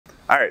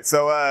All right,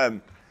 so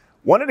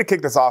wanted to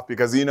kick this off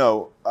because, being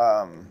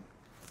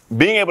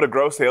able to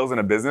grow sales in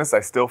a business,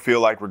 I still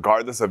feel like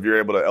regardless of you're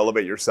able to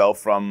elevate yourself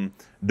from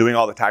doing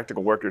all the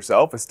tactical work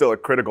yourself, is still a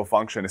critical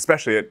function,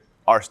 especially at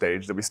our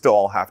stage, that we still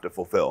all have to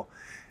fulfill.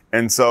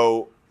 And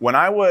so when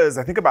I was,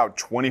 I think about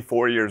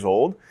 24 years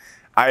old,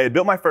 I had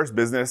built my first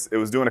business. It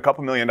was doing a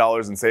couple $1 million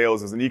in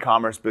sales. It was an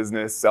e-commerce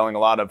business, selling a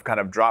lot of kind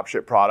of drop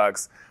ship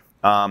products.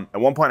 At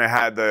one point I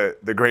had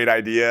the great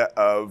idea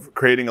of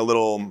creating a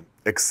little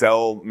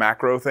Excel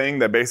macro thing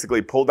that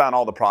basically pulled down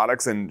all the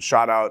products and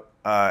shot out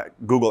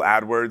Google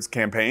AdWords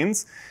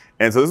campaigns.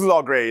 And so this was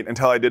all great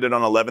until I did it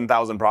on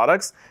 11,000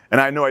 products,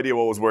 and I had no idea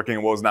what was working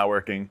and what was not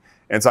working.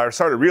 And so I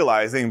started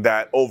realizing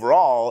that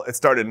overall it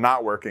started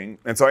not working.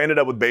 And so I ended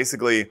up with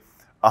basically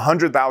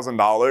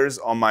 $100,000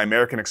 on my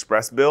American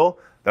Express bill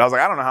that I was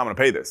like, I don't know how I'm gonna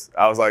pay this.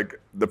 I was like,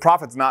 the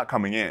profit's not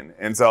coming in.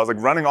 And so I was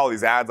like, running all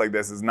these ads like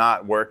this is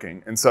not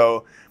working. And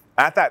so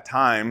at that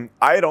time,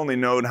 I had only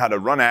known how to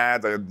run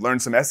ads. I had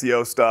learned some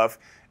SEO stuff.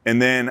 And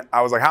then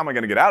I was like, how am I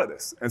gonna get out of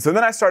this? And so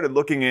then I started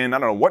looking in, I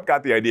don't know what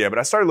got the idea, but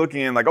I started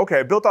looking in like, okay,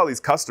 I built all these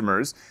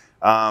customers.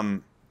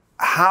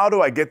 How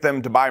do I get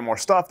them to buy more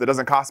stuff that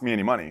doesn't cost me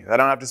any money? I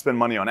don't have to spend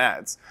money on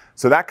ads.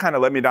 So that kind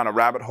of led me down a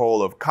rabbit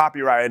hole of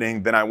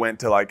copywriting. Then I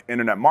went to like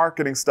internet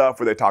marketing stuff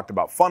where they talked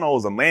about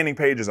funnels and landing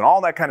pages and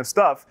all that kind of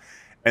stuff.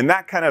 And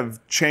that kind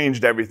of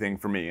changed everything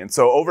for me. And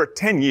so over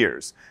 10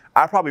 years,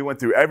 I probably went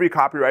through every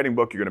copywriting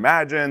book you could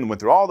imagine, went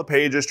through all the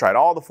pages, tried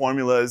all the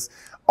formulas,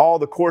 all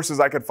the courses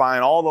I could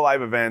find, all the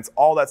live events,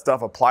 all that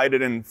stuff, applied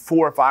it in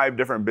 4 or 5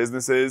 different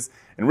businesses,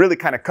 and really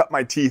kind of cut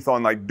my teeth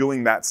on like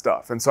doing that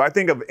stuff. And so I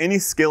think of any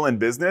skill in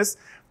business,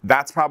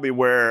 that's probably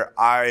where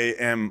I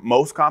am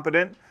most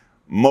competent.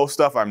 Most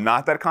stuff I'm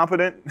not that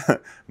competent.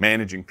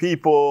 Managing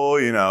people,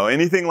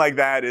 anything like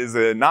that is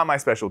not my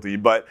specialty.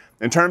 But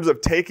in terms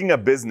of taking a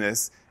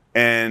business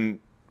and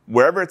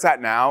wherever it's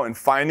at now and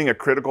finding a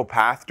critical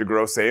path to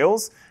grow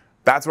sales,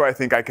 that's where I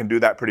think I can do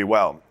that pretty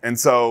well. And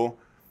so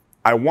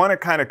I want to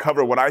kind of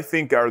cover what I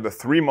think are the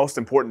 3 most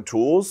important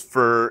tools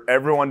for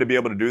everyone to be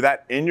able to do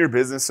that in your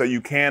business so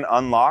you can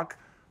unlock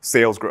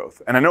sales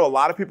growth. And I know a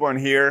lot of people in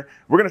here,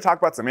 we're going to talk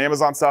about some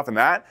Amazon stuff and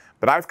that,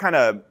 but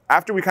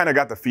after we kind of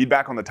got the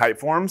feedback on the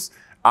Typeforms,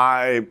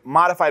 I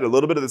modified a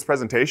little bit of this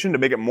presentation to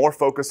make it more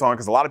focused on,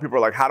 because a lot of people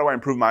are like, how do I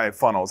improve my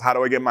funnels? How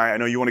do I get I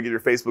know you want to get your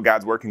Facebook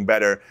ads working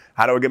better.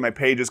 How do I get my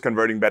pages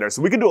converting better?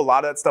 So we can do a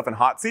lot of that stuff in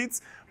hot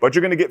seats, but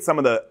you're going to get some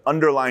of the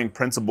underlying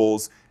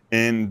principles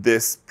in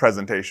this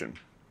presentation.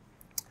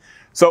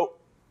 So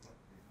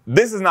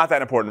this is not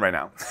that important right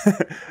now.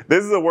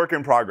 This is a work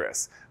in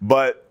progress,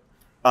 but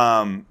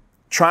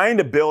trying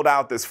to build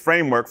out this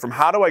framework from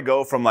how do I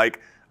go from like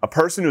a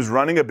person who's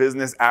running a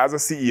business as a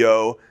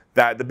CEO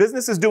that the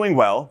business is doing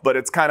well, but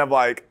it's kind of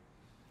like,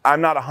 I'm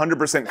not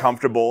 100%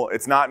 comfortable.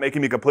 It's not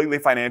making me completely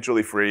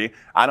financially free.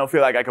 I don't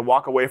feel like I could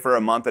walk away for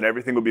a month and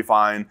everything would be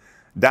fine.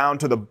 Down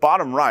to the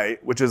bottom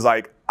right, which is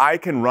like, I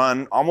can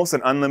run almost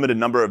an unlimited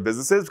number of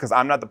businesses because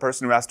I'm not the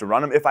person who has to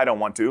run them if I don't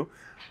want to.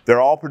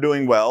 They're all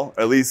doing well,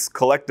 at least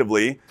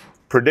collectively,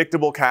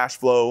 predictable cash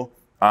flow,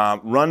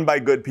 run by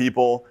good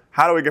people.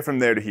 How do we get from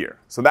there to here?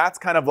 So that's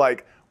kind of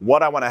like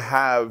what I want to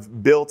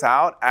have built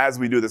out as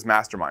we do this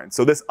mastermind.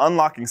 So this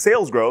unlocking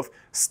sales growth,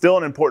 still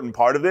an important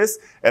part of this.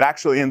 It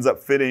actually ends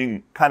up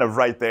fitting kind of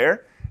right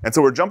there. And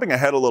so we're jumping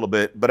ahead a little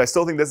bit, but I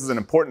still think this is an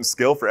important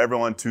skill for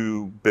everyone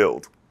to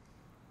build.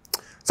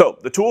 So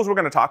the tools we're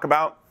going to talk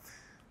about: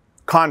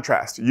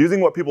 contrast, using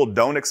what people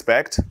don't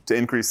expect to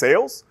increase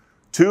sales.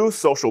 2,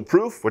 social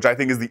proof, which I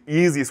think is the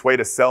easiest way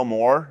to sell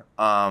more,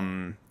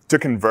 to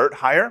convert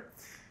higher.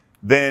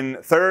 Then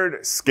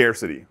 3rd,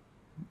 scarcity.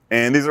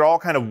 And these are all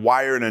kind of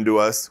wired into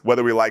us,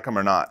 whether we like them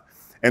or not.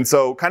 And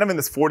so kind of in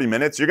this 40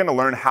 minutes, you're going to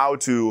learn how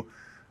to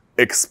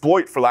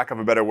exploit, for lack of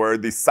a better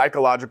word, these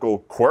psychological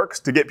quirks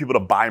to get people to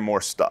buy more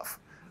stuff.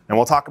 And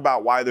we'll talk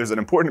about why there's an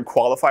important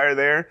qualifier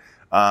there,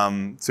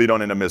 so you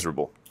don't end up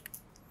miserable.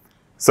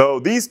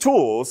 So these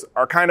tools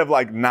are kind of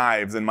like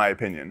knives, in my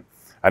opinion.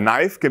 A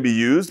knife can be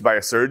used by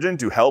a surgeon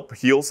to help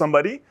heal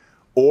somebody,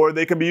 or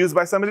they can be used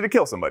by somebody to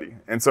kill somebody.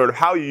 And sort of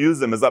how you use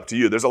them is up to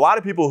you. There's a lot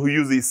of people who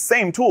use these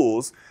same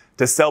tools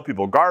to sell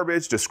people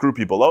garbage, to screw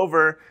people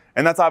over,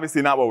 and that's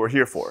obviously not what we're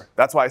here for.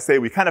 That's why I say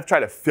we kind of try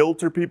to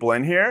filter people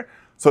in here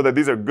so that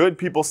these are good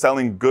people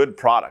selling good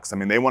products. I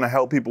mean, they want to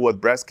help people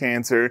with breast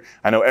cancer.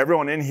 I know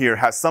everyone in here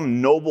has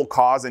some noble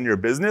cause in your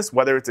business,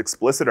 whether it's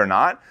explicit or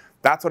not.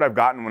 That's what I've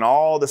gotten when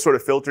all the sort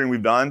of filtering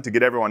we've done to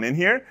get everyone in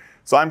here.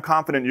 So I'm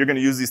confident you're going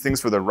to use these things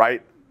for the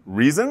right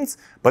reasons,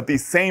 but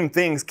these same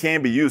things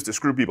can be used to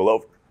screw people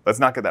over. Let's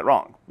not get that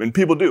wrong. And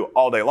people do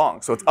all day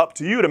long. So it's up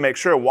to you to make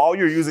sure while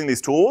you're using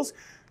these tools,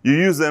 you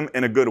use them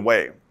in a good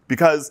way.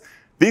 Because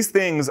these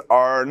things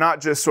are not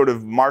just sort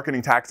of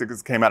marketing tactics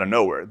that came out of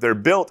nowhere. They're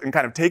built in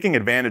kind of taking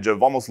advantage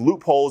of almost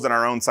loopholes in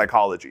our own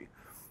psychology.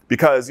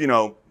 Because,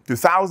 through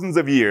thousands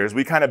of years,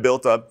 we kind of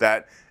built up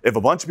that if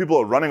a bunch of people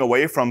are running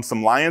away from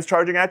some lions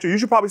charging at you, you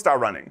should probably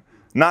start running.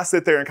 not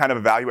sit there and kind of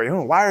evaluate,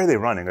 oh, why are they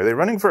running? Are they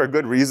running for a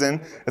good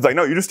reason? It's like,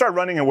 no, you just start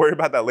running and worry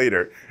about that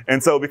later.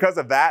 And so because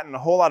of that and a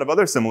whole lot of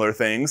other similar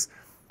things,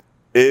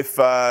 if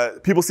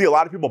people see a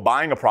lot of people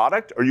buying a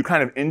product, or you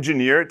kind of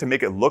engineer it to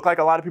make it look like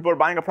a lot of people are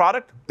buying a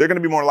product, they're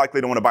going to be more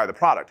likely to want to buy the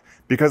product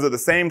because of the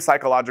same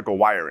psychological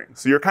wiring.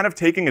 So you're kind of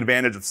taking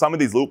advantage of some of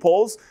these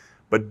loopholes,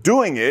 but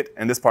doing it,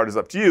 and this part is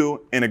up to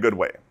you, in a good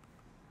way.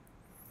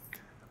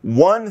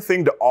 One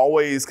thing to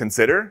always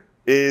consider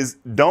is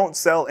don't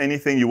sell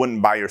anything you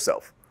wouldn't buy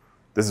yourself.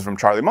 This is from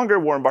Charlie Munger,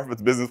 Warren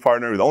Buffett's business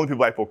partner, the only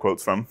people I pull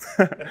quotes from.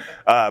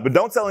 But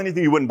don't sell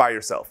anything you wouldn't buy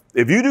yourself.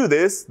 If you do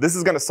this, this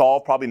is going to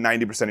solve probably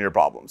 90% of your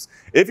problems.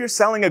 If you're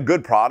selling a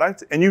good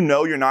product and you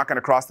know you're not going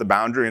to cross the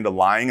boundary into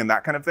lying and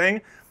that kind of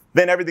thing,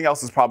 then everything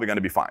else is probably going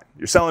to be fine.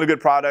 You're selling a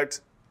good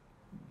product.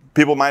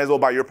 People might as well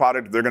buy your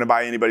product if they're going to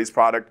buy anybody's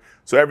product.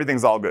 So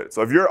everything's all good.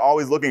 So if you're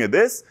always looking at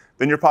this,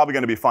 then you're probably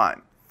going to be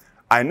fine.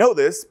 I know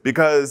this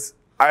because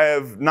I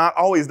have not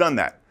always done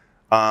that.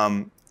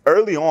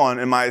 Early on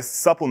in my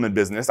supplement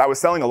business, I was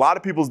selling a lot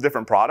of people's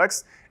different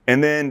products.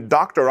 And then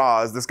Dr.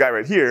 Oz, this guy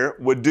right here,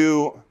 would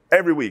do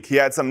every week. He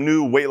had some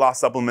new weight loss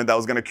supplement that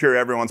was going to cure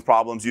everyone's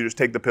problems. You just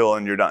take the pill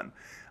and you're done.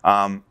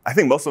 I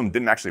think most of them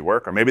didn't actually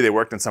work, or maybe they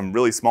worked in some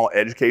really small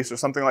edge case or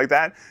something like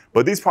that.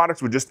 But these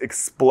products would just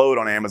explode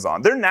on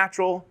Amazon. They're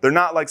natural. They're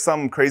not like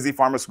some crazy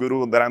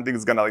pharmaceutical that I don't think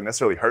is going to like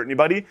necessarily hurt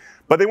anybody.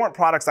 But they weren't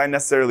products I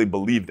necessarily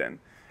believed in.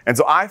 And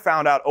so I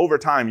found out over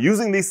time,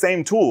 using these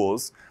same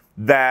tools,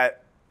 that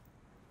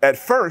at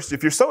first,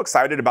 if you're so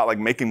excited about like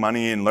making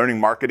money and learning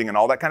marketing and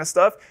all that kind of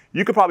stuff,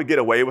 you could probably get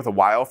away with a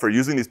while for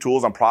using these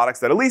tools on products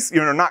that at least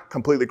you're not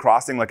completely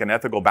crossing like an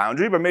ethical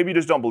boundary, but maybe you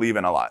just don't believe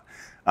in a lot.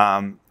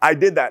 I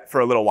did that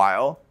for a little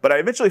while, but I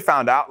eventually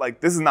found out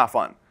like this is not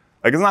fun.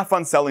 Like it's not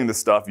fun selling this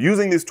stuff,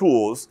 using these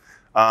tools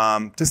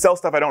to sell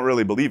stuff I don't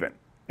really believe in.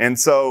 And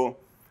so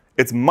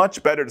it's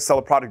much better to sell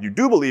a product you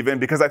do believe in,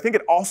 because I think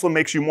it also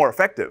makes you more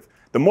effective.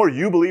 The more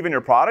you believe in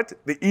your product,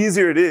 the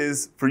easier it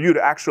is for you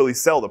to actually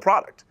sell the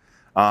product.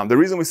 The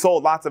reason we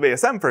sold lots of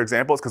ASM, for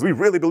example, is because we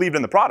really believed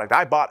in the product.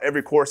 I bought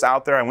every course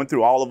out there. I went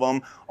through all of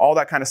them, all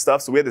that kind of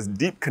stuff. So we had this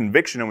deep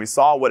conviction and we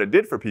saw what it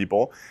did for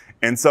people.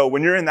 And so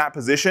when you're in that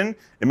position,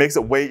 it makes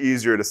it way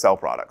easier to sell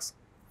products.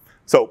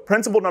 So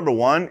principle number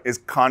one is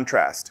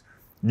contrast.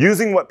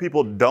 Using what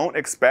people don't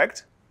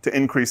expect to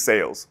increase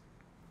sales.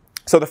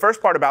 So the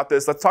first part about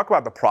this, let's talk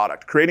about the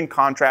product, creating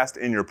contrast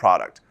in your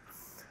product.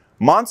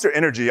 Monster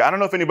Energy, I don't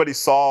know if anybody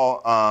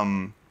saw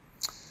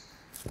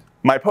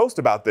my post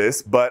about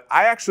this, but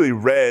I actually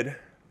read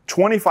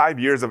 25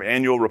 years of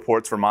annual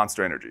reports for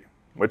Monster Energy,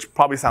 which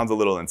probably sounds a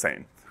little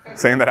insane,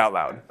 saying that out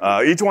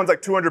loud. Each one's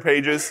like 200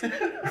 pages.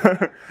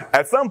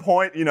 At some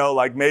point, you know,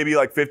 like maybe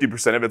like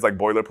 50% of it's like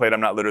boilerplate.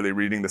 I'm not literally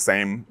reading the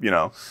same, you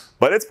know,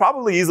 but it's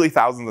probably easily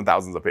thousands and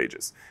thousands of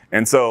pages.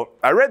 And so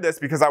I read this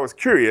because I was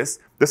curious.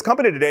 This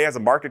company today has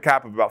a market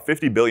cap of about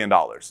 $50 billion.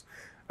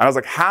 And I was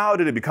like, how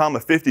did it become a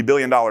 $50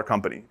 billion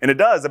company? And it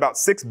does about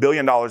 $6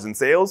 billion in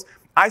sales.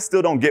 I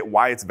still don't get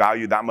why it's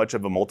valued that much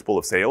of a multiple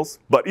of sales.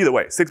 But either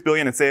way, $6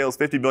 billion in sales,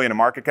 $50 billion in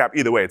market cap,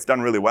 either way, it's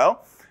done really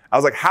well. I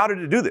was like, how did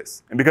it do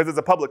this? And because it's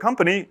a public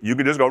company, you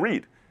could just go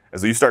read.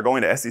 And so you start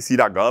going to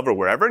sec.gov or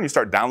wherever, and you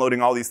start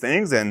downloading all these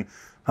things and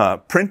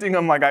printing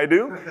them like I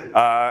do.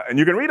 And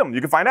you can read them. You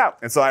can find out.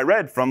 And so I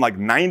read from like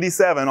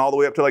 97 all the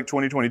way up to like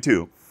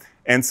 2022.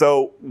 And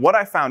so what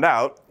I found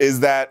out is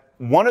that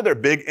one of their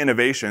big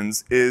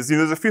innovations is, you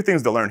know, there's a few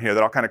things to learn here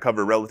that I'll kind of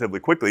cover relatively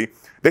quickly.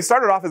 They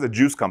started off as a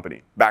juice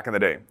company back in the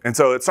day. And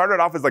so it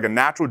started off as like a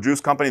natural juice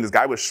company. This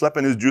guy was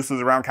schlepping his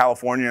juices around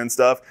California and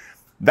stuff.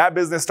 That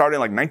business started in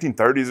like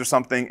 1930s or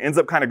something, ends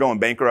up kind of going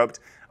bankrupt.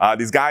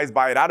 These guys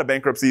buy it out of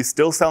bankruptcy,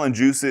 still selling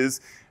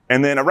juices.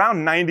 And then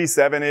around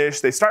 97-ish,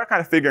 they start kind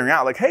of figuring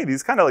out like, hey,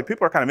 these kind of like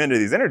people are kind of into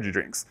these energy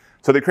drinks.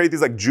 So they create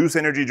these like juice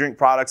energy drink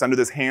products under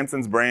this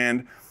Hanson's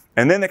brand.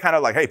 And then they kind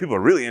of like, hey, people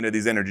are really into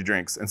these energy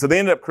drinks. And so they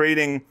ended up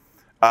creating,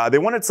 they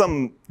wanted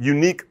some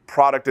unique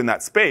product in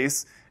that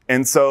space.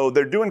 And so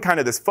they're doing kind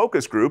of this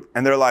focus group.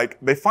 And they're like,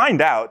 they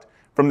find out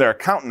from their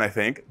accountant, I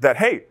think, that,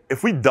 hey,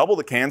 if we double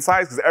the can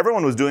size, because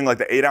everyone was doing like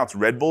the 8-ounce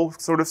Red Bull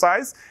sort of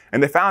size.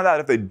 And they found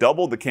out if they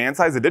doubled the can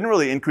size, it didn't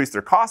really increase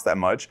their cost that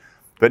much.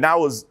 But now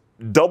it was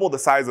double the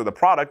size of the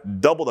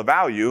product, double the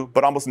value,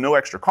 but almost no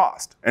extra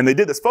cost. And they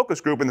did this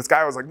focus group. And this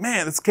guy was like,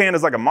 man, this can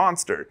is like a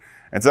monster.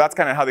 And so that's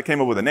kind of how they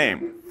came up with the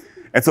name.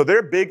 And so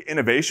their big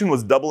innovation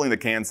was doubling the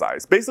can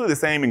size, basically the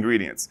same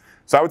ingredients.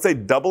 So I would say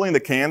doubling the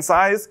can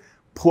size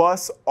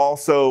plus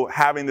also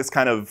having this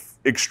kind of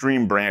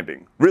extreme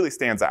branding really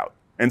stands out.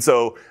 And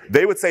so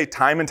they would say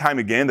time and time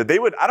again that they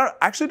would, I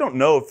actually don't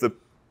know if the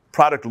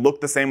product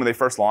looked the same when they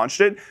first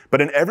launched it, but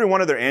in every one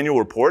of their annual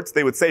reports,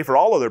 they would say for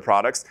all of their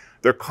products,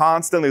 they're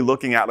constantly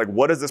looking at like,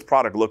 what does this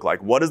product look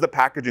like? What does the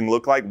packaging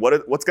look like?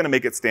 What's going to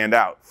make it stand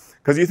out?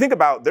 Because you think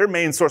about their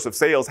main source of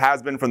sales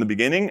has been from the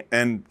beginning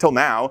and till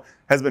now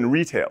has been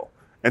retail.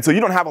 And so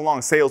you don't have a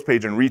long sales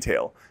page in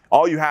retail.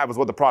 All you have is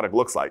what the product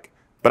looks like.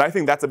 But I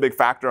think that's a big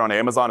factor on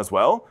Amazon as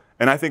well.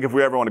 And I think if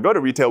we ever want to go to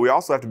retail, we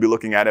also have to be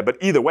looking at it. But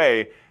either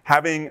way,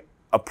 having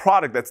a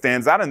product that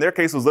stands out. In their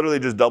case, was literally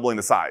just doubling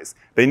the size.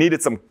 They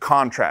needed some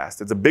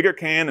contrast. It's a bigger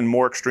can and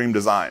more extreme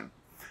design.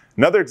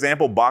 Another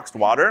example, boxed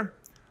water.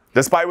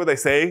 Despite what they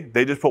say,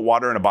 they just put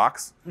water in a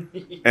box.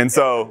 And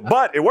so,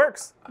 but it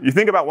works. You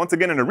think about, once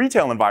again, in a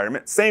retail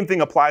environment, same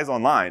thing applies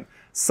online.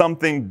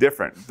 Something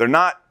different. They're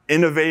not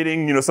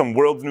innovating, some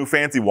world's new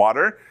fancy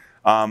water.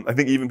 I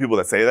think even people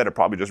that say that are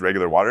probably just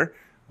regular water.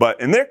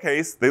 But in their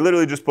case, they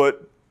literally just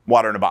put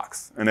water in a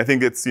box. And I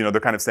think it's, they're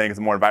kind of saying it's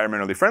more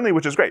environmentally friendly,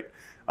 which is great.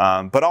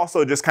 But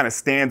also it just kind of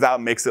stands out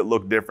and makes it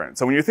look different.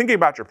 So when you're thinking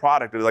about your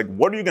product, it's like,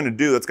 what are you going to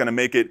do that's going to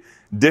make it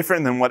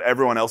different than what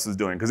everyone else is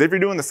doing? Because if you're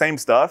doing the same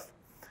stuff,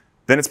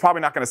 then it's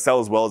probably not going to sell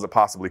as well as it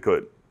possibly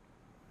could.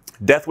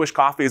 Death Wish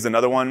coffee is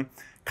another one.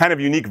 Kind of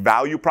unique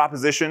value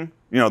proposition.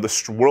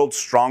 The world's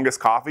strongest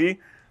coffee.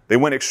 They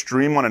went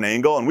extreme on an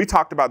angle. And we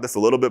talked about this a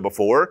little bit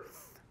before,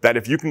 that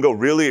if you can go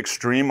really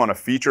extreme on a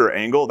feature or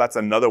angle, that's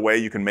another way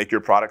you can make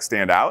your product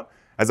stand out,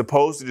 as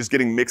opposed to just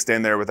getting mixed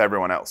in there with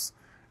everyone else.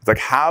 It's like,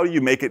 how do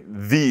you make it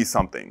the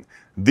something?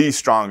 The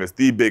strongest,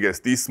 the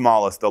biggest, the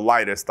smallest, the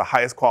lightest, the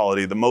highest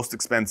quality, the most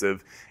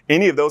expensive.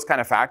 Any of those kind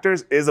of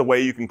factors is a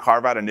way you can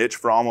carve out a niche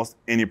for almost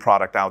any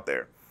product out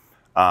there.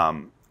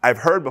 I've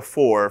heard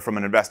before from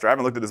an investor, I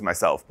haven't looked at this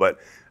myself, but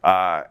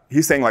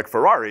he's saying like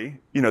Ferrari,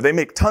 they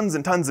make tons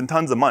and tons and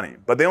tons of money,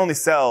 but they only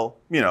sell,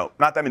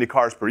 not that many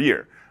cars per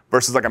year,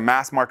 versus like a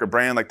mass market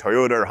brand like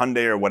Toyota or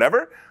Hyundai or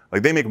whatever.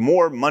 Like, they make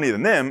more money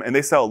than them and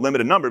they sell a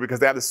limited number because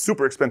they have this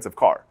super expensive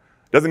car.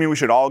 Doesn't mean we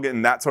should all get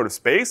in that sort of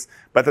space,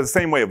 but that's the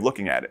same way of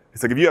looking at it.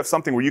 It's like, if you have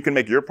something where you can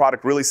make your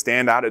product really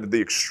stand out at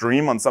the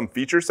extreme on some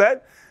feature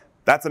set,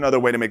 that's another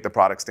way to make the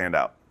product stand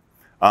out.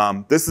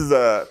 This is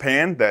a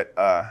pan that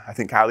I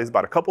think Kylie's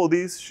bought a couple of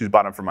these. She's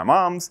bought them for my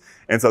mom's.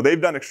 And so they've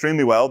done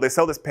extremely well. They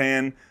sell this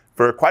pan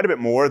for quite a bit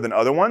more than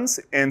other ones.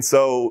 And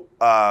so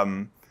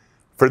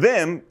for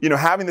them,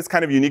 having this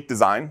kind of unique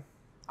design,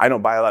 I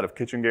don't buy a lot of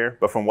kitchen gear,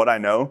 but from what I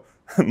know,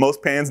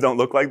 most pans don't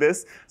look like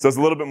this. So it's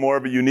a little bit more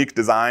of a unique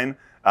design.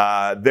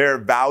 Their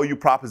value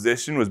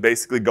proposition was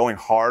basically going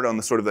hard on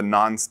the sort of the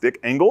non-stick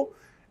angle.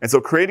 And so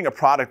creating a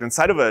product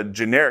inside of a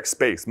generic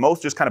space,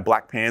 most just kind of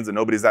black pans that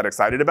nobody's that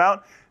excited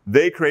about,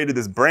 they created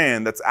this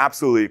brand that's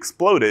absolutely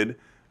exploded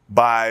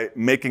by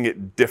making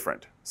it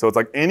different. So it's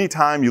like,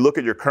 anytime you look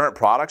at your current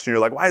products and you're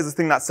like, why is this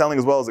thing not selling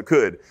as well as it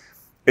could?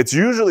 It's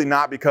usually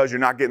not because you're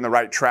not getting the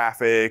right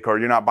traffic or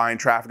you're not buying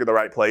traffic at the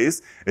right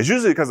place. It's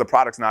usually because the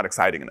product's not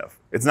exciting enough.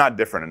 It's not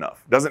different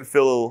enough. It doesn't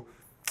fill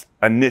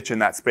a niche in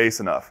that space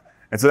enough.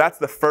 And so that's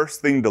the first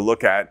thing to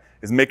look at,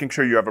 is making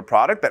sure you have a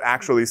product that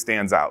actually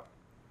stands out.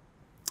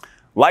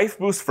 Life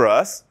Boost for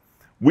us,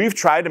 we've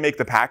tried to make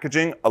the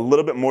packaging a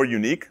little bit more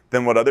unique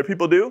than what other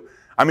people do.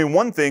 I mean,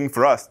 one thing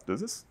for us,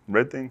 does this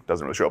red thing?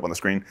 Doesn't really show up on the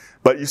screen.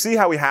 But you see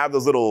how we have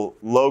those little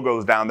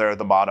logos down there at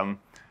the bottom?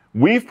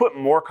 We've put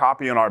more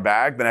copy on our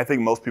bag than I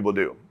think most people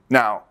do.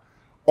 Now,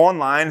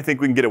 online, I think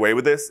we can get away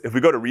with this. If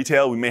we go to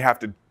retail, we may have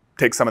to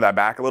take some of that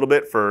back a little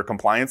bit for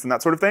compliance and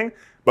that sort of thing.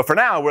 But for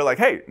now, we're like,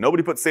 hey,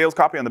 nobody put sales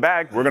copy on the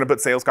bag. We're going to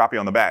put sales copy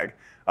on the bag.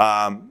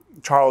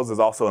 Charles is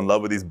also in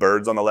love with these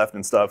birds on the left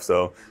and stuff,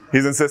 so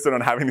he's insistent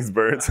on having these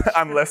birds.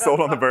 I'm less sold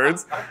on the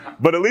birds.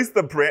 But at least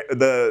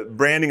the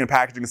branding and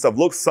packaging and stuff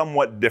looks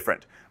somewhat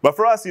different. But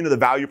for us, the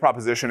value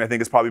proposition, I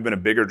think, has probably been a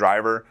bigger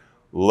driver.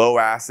 Low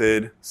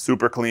acid,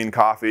 super clean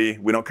coffee.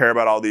 We don't care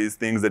about all these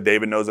things that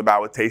David knows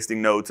about with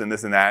tasting notes and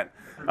this and that.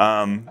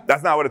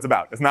 That's not what it's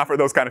about. It's not for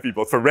those kind of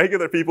people. It's for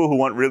regular people who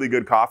want really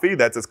good coffee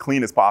that's as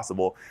clean as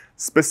possible.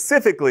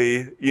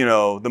 Specifically,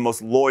 the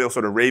most loyal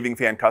sort of raving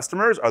fan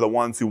customers are the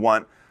ones who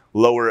want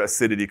lower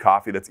acidity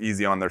coffee that's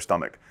easy on their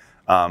stomach.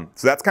 So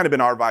that's kind of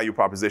been our value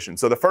proposition.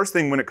 So the first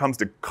thing when it comes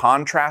to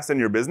contrast in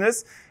your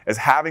business is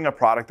having a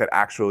product that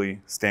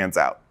actually stands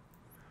out.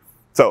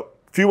 So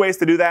a few ways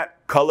to do that.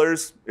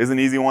 Colors is an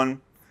easy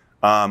one.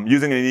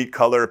 Using a unique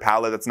color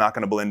palette that's not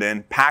going to blend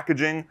in.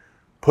 Packaging,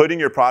 putting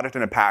your product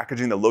in a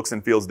packaging that looks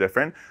and feels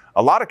different.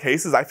 A lot of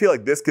cases, I feel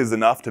like this is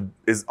enough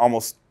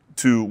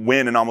to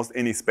win in almost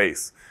any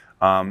space.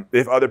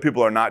 If other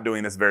people are not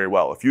doing this very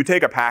well. If you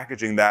take a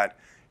packaging that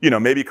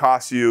maybe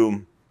costs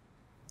you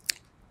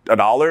 $1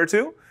 or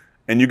 $2,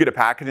 and you get a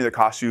packaging that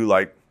costs you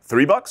like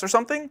 $3 or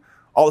something,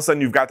 all of a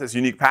sudden you've got this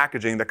unique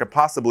packaging that could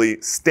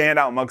possibly stand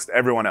out amongst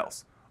everyone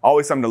else.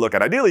 Always something to look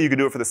at. Ideally, you could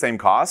do it for the same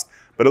cost,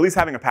 but at least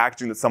having a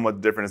packaging that's somewhat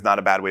different is not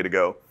a bad way to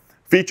go.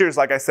 Features,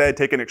 like I said,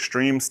 take an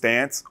extreme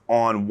stance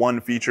on one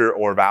feature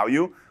or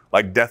value,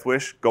 like Death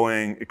Wish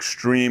going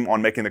extreme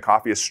on making the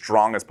coffee as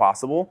strong as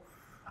possible.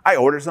 I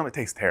ordered some, it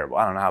tastes terrible.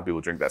 I don't know how people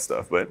drink that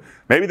stuff, but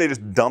maybe they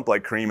just dump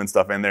like cream and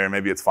stuff in there and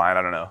maybe it's fine,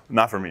 I don't know.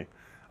 Not for me.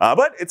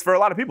 But it's for a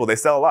lot of people. They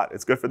sell a lot.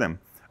 It's good for them.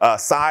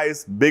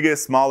 Size,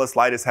 biggest, smallest,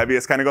 lightest,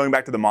 heaviest, kind of going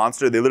back to the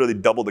Monster, they literally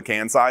double the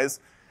can size.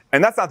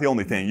 And that's not the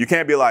only thing. You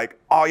can't be like,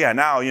 oh yeah,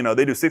 now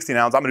they do 16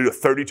 ounce, I'm gonna do a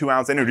 32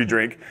 ounce energy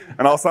drink,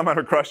 and all of a sudden I'm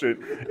gonna crush it.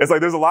 It's like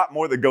there's a lot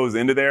more that goes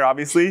into there,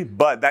 obviously,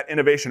 but that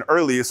innovation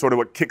early is sort of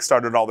what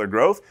kickstarted all their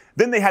growth.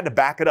 Then they had to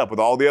back it up with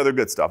all the other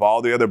good stuff,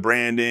 all the other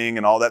branding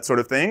and all that sort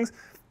of things.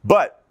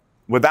 But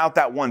without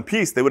that one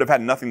piece, they would have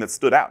had nothing that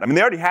stood out. I mean,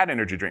 they already had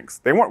energy drinks.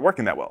 They weren't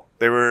working that well.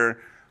 They were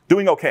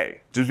doing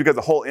okay, just because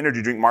the whole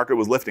energy drink market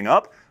was lifting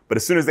up. But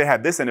as soon as they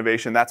had this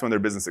innovation, that's when their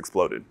business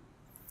exploded.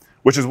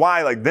 Which is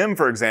why, like them,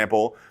 for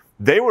example,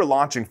 they were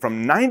launching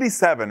from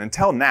 97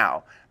 until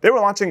now, they were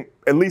launching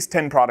at least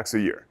 10 products a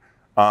year,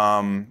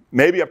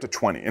 maybe up to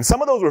 20. And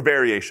some of those were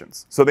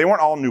variations. So they weren't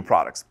all new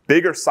products.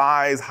 Bigger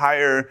size,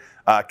 higher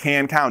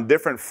can count,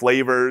 different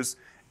flavors.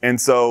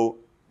 And so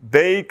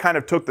they kind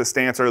of took the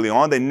stance early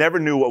on. They never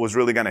knew what was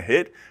really going to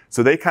hit.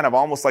 So they kind of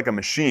almost like a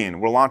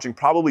machine were launching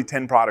probably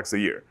 10 products a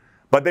year.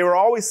 But they were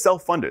always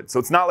self-funded. So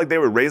it's not like they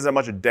were raising a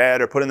bunch of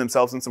debt or putting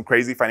themselves in some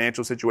crazy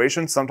financial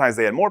situation. Sometimes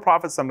they had more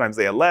profits, sometimes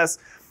they had less.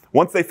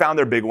 Once they found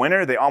their big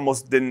winner, they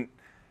almost didn't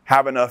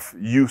have enough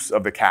use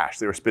of the cash.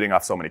 They were spitting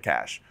off so much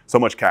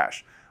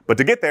cash. But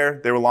to get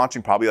there, they were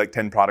launching probably like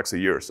 10 products a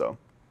year or so.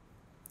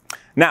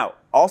 Now,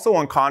 also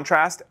on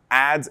contrast,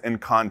 ads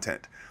and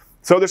content.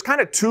 So there's kind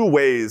of two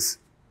ways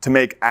to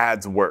make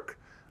ads work.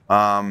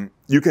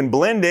 You can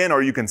blend in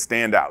or you can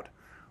stand out.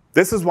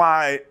 This is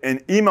why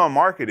in email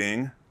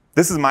marketing,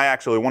 this is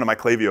actually one of my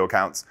Klaviyo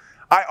accounts.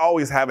 I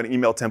always have an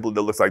email template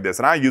that looks like this,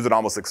 and I use it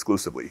almost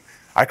exclusively.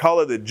 I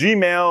call it the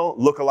Gmail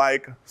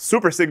lookalike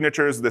super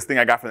signatures. This thing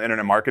I got from the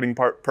internet marketing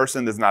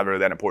person is not really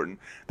that important.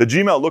 The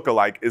Gmail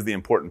lookalike is the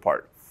important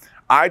part.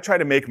 I try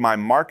to make my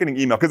marketing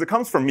email, because it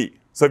comes from me.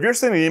 So if you're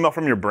sending an email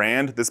from your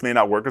brand, this may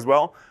not work as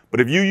well.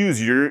 But if you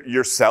use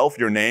yourself,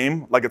 your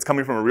name, like it's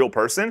coming from a real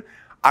person,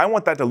 I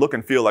want that to look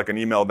and feel like an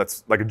email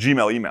that's like a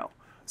Gmail email.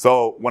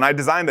 So when I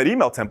design that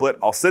email template,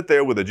 I'll sit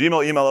there with a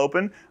Gmail email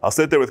open. I'll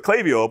sit there with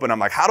Klaviyo open. I'm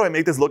like, how do I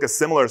make this look as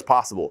similar as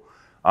possible?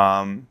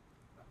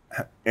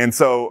 And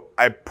so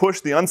I push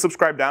the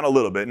unsubscribe down a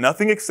little bit,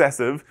 nothing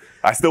excessive.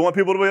 I still want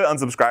people to be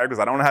unsubscribed because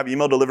I don't want to have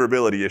email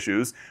deliverability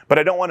issues, but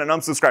I don't want an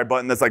unsubscribe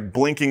button that's like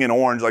blinking in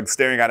orange, like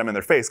staring at them in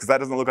their face, because that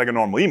doesn't look like a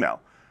normal email.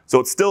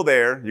 So it's still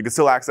there, you can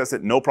still access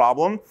it, no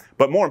problem.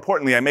 But more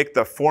importantly, I make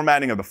the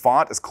formatting of the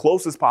font as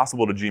close as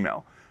possible to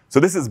Gmail. So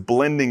this is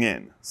blending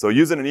in. So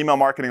using in email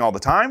marketing all the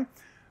time.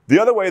 The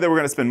other way that we're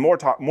going to spend more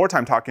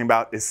time talking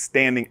about is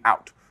standing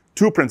out.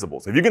 Two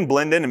principles. If you can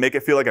blend in and make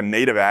it feel like a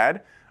native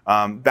ad,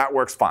 that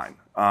works fine.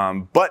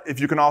 But if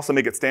you can also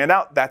make it stand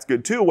out, that's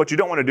good too. What you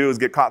don't want to do is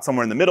get caught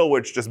somewhere in the middle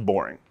where it's just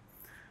boring.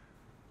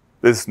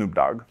 This is Snoop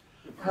Dogg.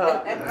 In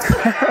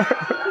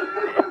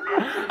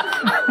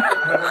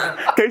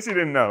case you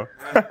didn't know.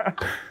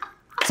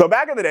 So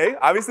back in the day,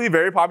 obviously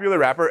very popular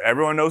rapper.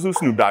 Everyone knows who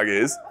Snoop Dogg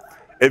is.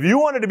 If you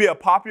wanted to be a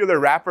popular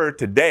rapper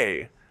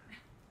today,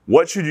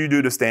 what should you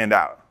do to stand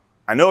out?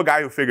 I know a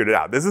guy who figured it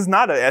out. This is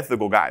not an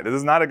ethical guy. This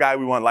is not a guy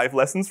we want life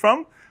lessons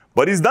from,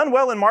 but he's done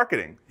well in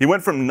marketing. He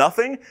went from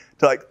nothing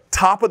to like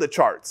top of the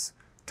charts.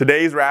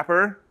 Today's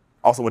rapper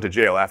also went to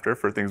jail after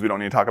for things we don't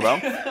need to talk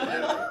about.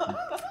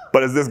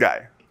 But it's this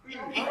guy.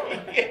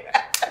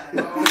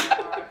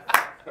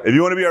 If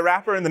you want to be a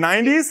rapper in the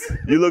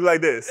 90s, you look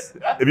like this.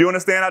 If you want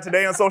to stand out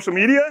today on social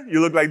media,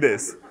 you look like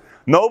this.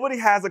 Nobody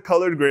has a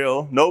colored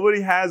grill.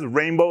 Nobody has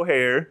rainbow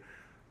hair.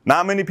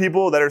 Not many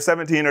people that are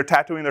 17 are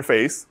tattooing their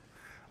face.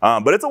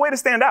 But it's a way to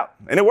stand out,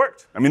 and it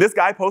worked. I mean, this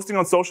guy posting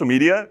on social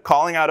media,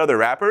 calling out other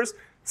rappers,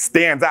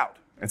 stands out.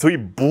 And so he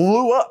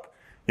blew up.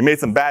 He made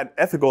some bad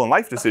ethical and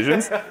life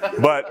decisions.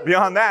 But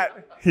beyond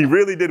that, he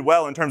really did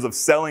well in terms of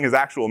selling his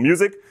actual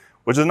music,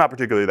 which is not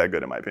particularly that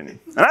good in my opinion.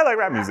 And I like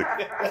rap music.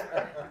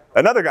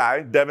 Another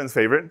guy, Devin's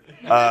favorite,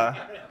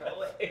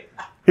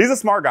 he's a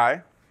smart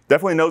guy.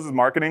 Definitely knows his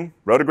marketing,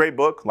 wrote a great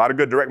book, a lot of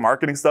good direct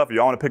marketing stuff. If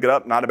y'all want to pick it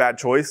up, not a bad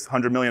choice,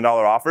 $100 million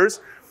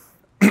offers.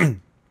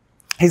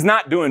 He's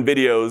not doing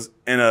videos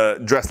in a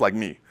dress like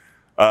me.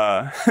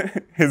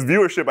 His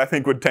viewership, I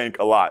think, would tank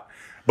a lot.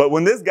 But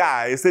when this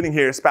guy is sitting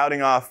here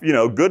spouting off,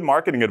 good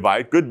marketing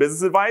advice, good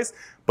business advice,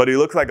 but he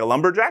looks like a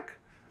lumberjack,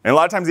 and a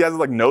lot of times he has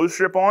his nose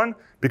strip on,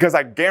 because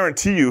I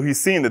guarantee you he's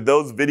seen that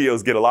those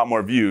videos get a lot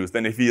more views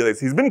than if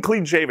he's been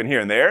clean shaven here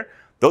and there.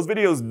 Those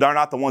videos are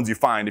not the ones you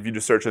find if you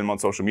just search them on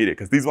social media,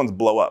 because these ones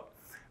blow up.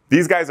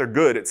 These guys are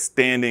good at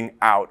standing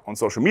out on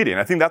social media,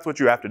 and I think that's what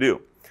you have to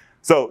do.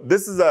 So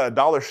this is a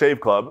Dollar Shave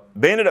Club.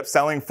 They ended up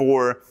selling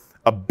for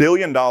 $1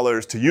 billion to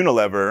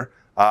Unilever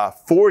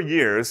 4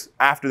 years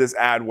after this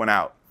ad went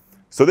out.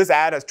 So this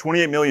ad has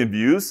 28 million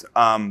views.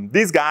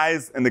 These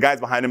guys and the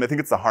guys behind them, I think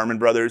it's the Harmon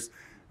brothers,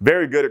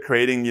 very good at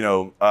creating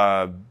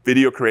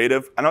video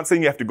creative. I'm not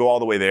saying you have to go all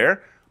the way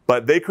there,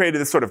 but they created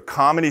this sort of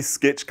comedy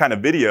sketch kind of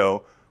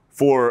video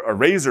for a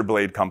razor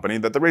blade company,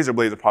 that the razor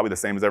blades are probably the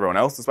same as everyone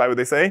else, despite what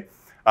they say.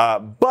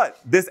 But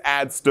this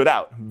ad stood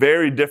out,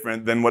 very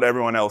different than what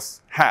everyone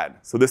else had.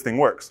 So this thing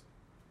works.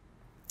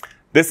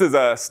 This is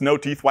a Snow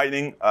teeth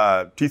whitening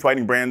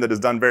brand that has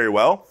done very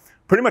well.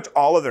 Pretty much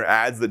all of their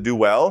ads that do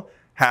well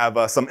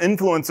have some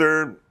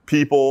influencer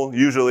people,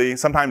 usually,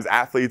 sometimes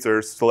athletes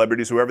or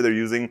celebrities, whoever they're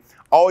using,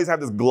 always have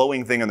this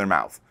glowing thing in their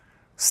mouth,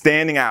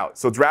 standing out.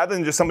 So it's rather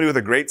than just somebody with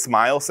a great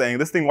smile saying,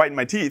 this thing whitened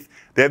my teeth,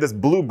 they have this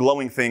blue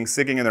glowing thing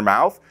sticking in their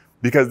mouth,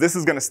 because this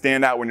is going to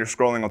stand out when you're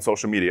scrolling on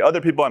social media. Other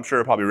people, I'm sure,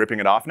 are probably ripping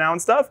it off now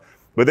and stuff,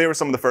 but they were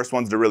some of the first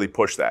ones to really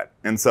push that.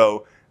 And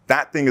so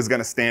that thing is going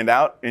to stand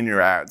out in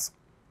your ads.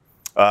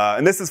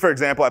 And this is, for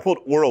example, I pulled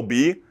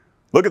Oral-B.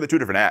 Look at the two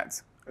different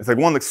ads. It's like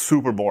one looks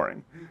super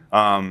boring.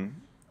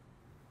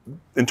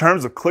 In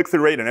terms of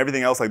click-through rate and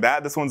everything else like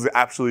that, this one's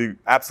absolutely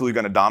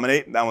going to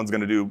dominate. That one's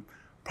going to do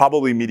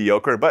probably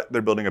mediocre, but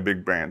they're building a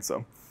big brand.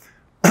 So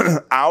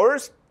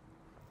ours,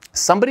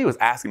 somebody was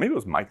asking, maybe it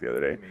was Mike the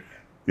other day.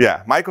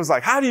 Yeah, Mike was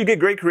like, how do you get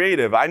great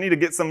creative? I need to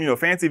get some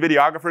fancy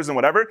videographers and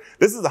whatever.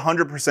 This is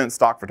 100%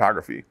 stock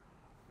photography.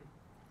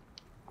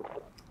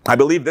 I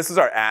believe this is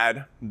our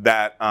ad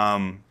that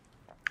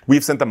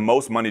we've sent the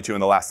most money to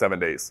in the last 7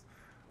 days.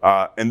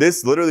 And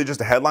this literally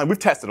just a headline. We've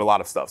tested a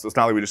lot of stuff, so it's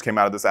not like we just came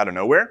out of this out of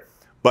nowhere,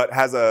 but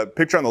has a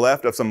picture on the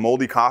left of some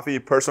moldy coffee,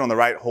 person on the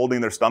right holding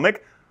their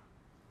stomach.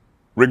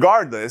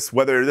 Regardless,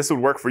 whether this would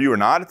work for you or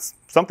not, it's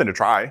something to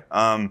try.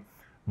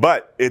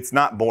 But it's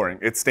not boring.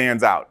 It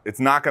stands out. It's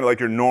not kind of like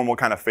your normal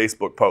kind of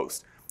Facebook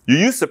post. You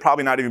used to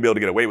probably not even be able to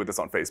get away with this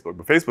on Facebook,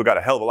 but Facebook got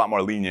a hell of a lot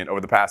more lenient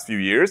over the past few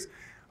years.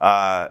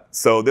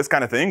 So this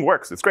kind of thing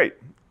works. It's great.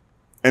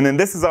 And then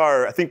this is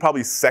our, I think,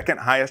 probably second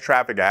highest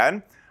traffic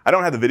ad. I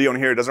don't have the video in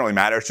here. It doesn't really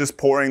matter. It's just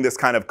pouring this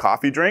kind of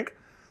coffee drink.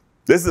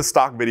 This is a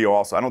stock video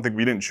also. I don't think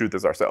we didn't shoot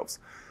this ourselves.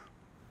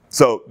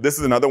 So this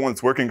is another one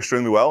that's working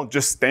extremely well. It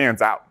just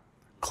stands out.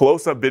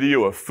 Close-up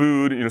video of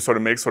food, sort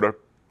of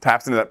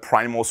taps into that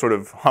primal sort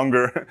of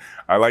hunger.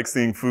 I like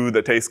seeing food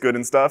that tastes good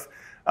and stuff.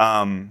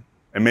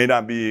 It may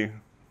not be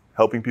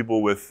helping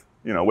people with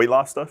weight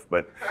loss stuff,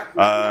 but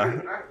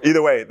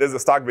either way, there's a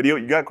stock video.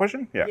 You got a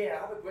question? Yeah. Yeah,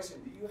 I have a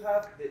question. Do you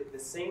have the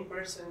same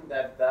person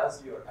that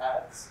does your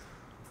ads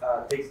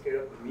takes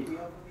care of the media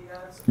of the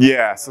ads?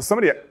 Yeah. So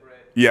somebody.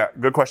 Yeah,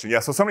 good question. Yeah.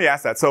 So somebody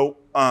asked that. So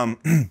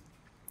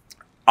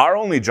our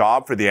only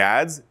job for the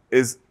ads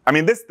is,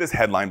 this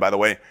headline, by the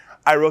way.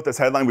 I wrote this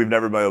headline. We've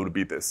never been able to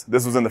beat this.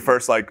 This was in the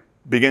first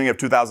beginning of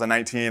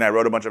 2019. I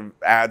wrote a bunch of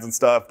ads and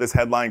stuff. This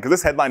headline, because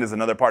this headline is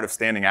another part of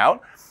standing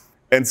out.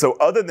 And so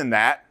other than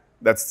that,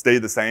 that's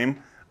stayed the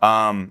same.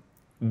 Our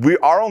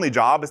only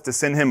job is to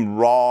send him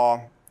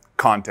raw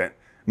content.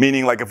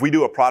 Meaning, like, if we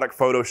do a product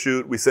photo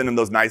shoot, we send him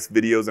those nice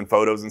videos and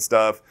photos and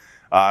stuff.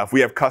 If we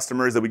have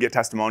customers that we get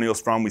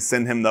testimonials from, we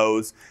send him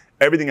those.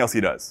 Everything else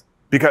he does.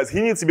 Because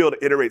he needs to be able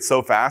to iterate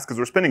so fast, because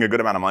we're spending a good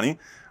amount of money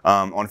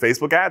on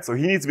Facebook ads. So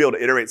he needs to be able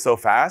to iterate so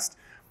fast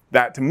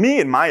that, to me,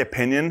 in my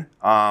opinion,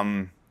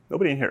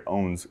 nobody in here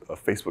owns a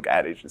Facebook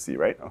ad agency,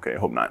 right? Okay, I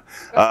hope not.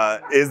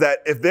 Is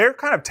that if they're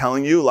kind of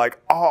telling you, like,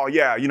 oh,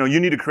 yeah, you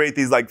need to create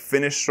these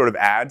finished sort of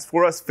ads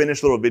for us,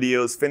 finished little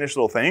videos, finished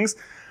little things,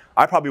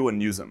 I probably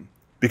wouldn't use them.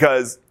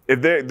 Because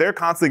if they're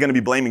constantly going to be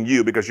blaming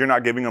you because you're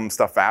not giving them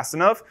stuff fast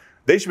enough,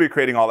 they should be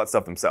creating all that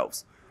stuff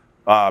themselves.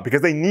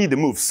 Because they need to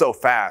move so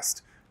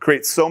fast,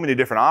 create so many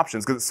different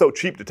options, because it's so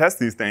cheap to test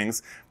these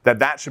things,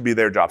 that should be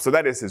their job. So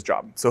that is his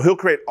job. So he'll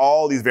create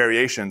all these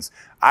variations.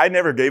 I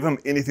never gave him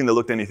anything that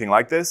looked anything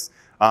like this.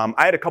 I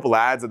had a couple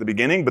ads at the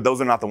beginning, but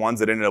those are not the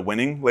ones that ended up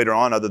winning later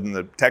on, other than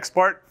the text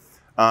part.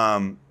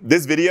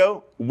 This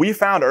video, we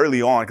found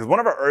early on, because one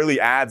of our early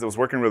ads that was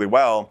working really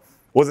well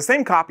was the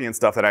same copy and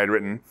stuff that I had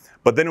written,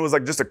 but then it was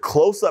like just a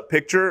close-up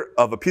picture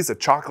of a piece of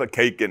chocolate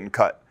cake getting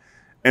cut.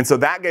 And so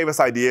that gave us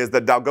ideas. The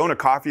Dalgona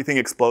coffee thing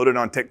exploded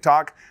on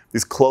TikTok.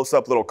 These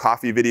close-up little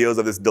coffee videos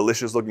of this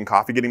delicious-looking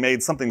coffee getting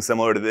made, something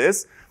similar to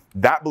this.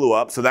 That blew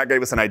up, so that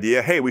gave us an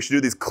idea. Hey, we should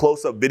do these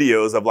close-up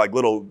videos of like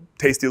little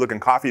tasty-looking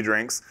coffee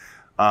drinks.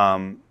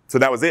 So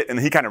that was it, and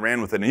he kind of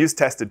ran with it. And he's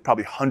tested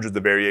probably hundreds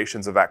of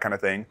variations of that kind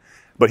of thing.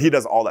 But he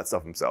does all that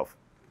stuff himself.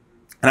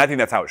 And I think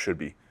that's how it should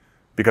be,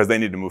 because they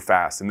need to move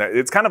fast. And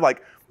it's kind of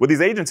like, with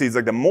these agencies,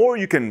 like the more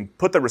you can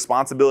put the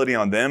responsibility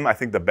on them, I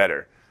think the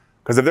better.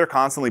 Because if they're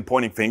constantly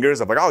pointing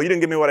fingers of like, oh, you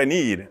didn't give me what I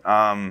need,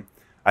 I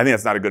think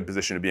that's not a good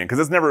position to be in, because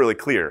it's never really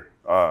clear.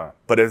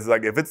 But it's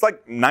like, if it's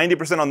like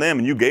 90% on them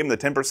and you gave them the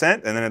 10%,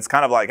 and then it's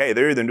kind of like, hey,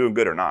 they're either doing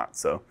good or not.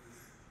 So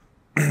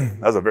that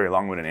was a very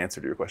long-winded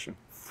answer to your question.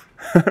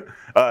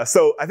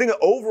 So I think the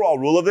overall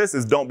rule of this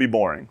is don't be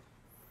boring.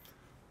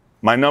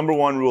 My number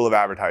one rule of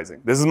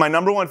advertising. This is my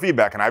number one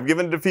feedback, and I've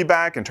given it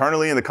feedback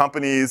internally in the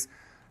companies.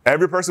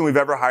 Every person we've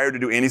ever hired to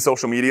do any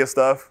social media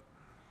stuff,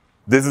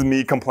 this is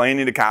me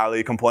complaining to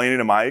Callie, complaining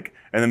to Mike,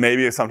 and then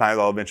maybe sometimes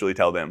I'll eventually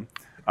tell them.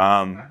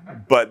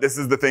 But this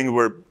is the thing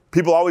where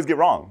people always get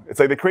wrong. It's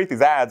like they create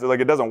these ads, they're like,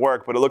 it doesn't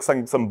work, but it looks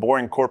like some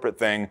boring corporate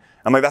thing.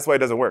 I'm like, that's why it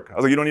doesn't work. I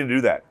was like, you don't need to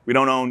do that. We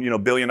don't own,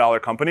 $1 billion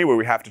company where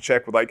we have to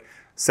check with like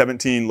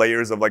 17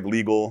 layers of like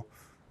legal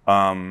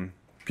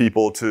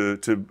people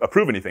to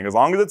approve anything. As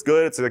long as it's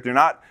good, it's like you're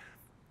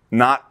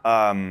not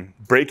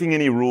breaking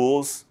any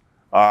rules,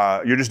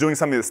 you're just doing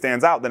something that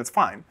stands out, then it's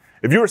fine.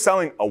 If you were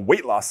selling a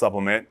weight loss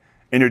supplement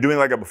and you're doing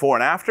like a before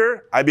and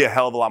after, I'd be a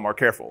hell of a lot more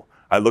careful.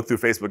 I'd look through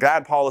Facebook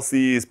ad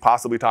policies,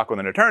 possibly talk with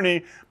an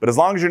attorney, but as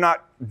long as you're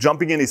not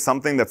jumping into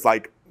something that's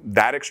like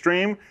that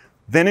extreme,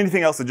 then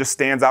anything else that just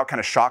stands out, kind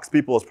of shocks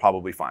people, is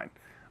probably fine.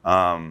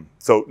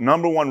 So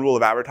number one rule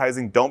of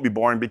advertising, don't be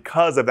boring,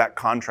 because of that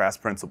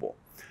contrast principle.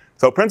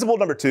 So principle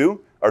number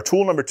two, or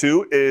tool number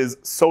two, is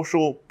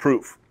social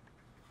proof.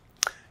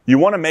 You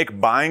want to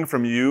make buying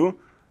from you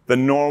the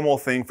normal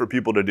thing for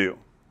people to do.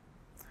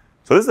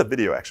 So this is a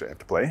video actually I have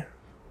to play.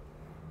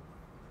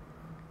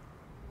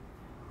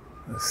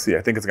 Let's see,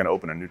 I think it's gonna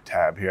open a new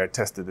tab here. I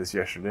tested this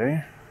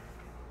yesterday.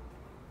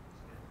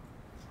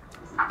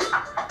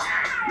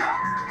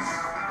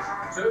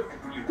 So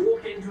you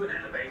walk into an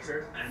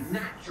elevator and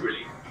naturally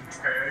you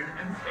turn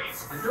and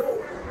face the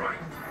door, right?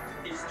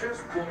 It's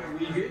just what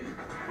we do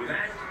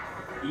without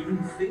even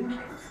thinking.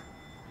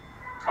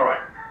 All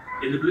right,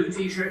 in the blue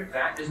t-shirt,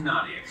 that is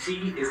Nadia.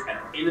 She is an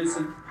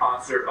innocent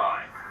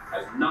passerby.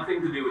 Has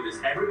nothing to do with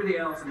this. Everybody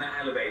else in that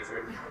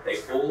elevator,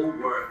 they all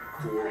work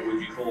for, would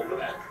you call for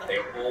that? They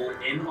are all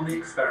in on the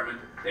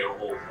experiment. They are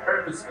all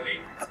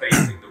purposefully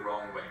facing the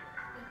wrong way.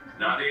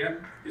 Nadia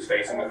is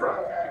facing the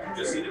front. You can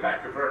just see the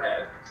back of her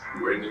head.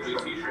 Wearing the blue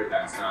t-shirt,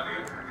 that's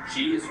Nadia.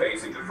 She is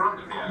facing the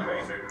front of the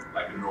elevator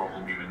like a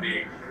normal human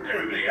being.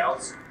 Everybody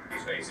else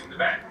is facing the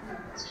back.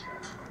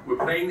 We're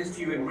playing this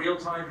to you in real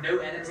time, no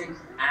editing,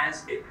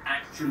 as it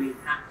actually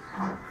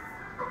happens.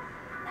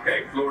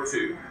 Okay, floor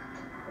 2.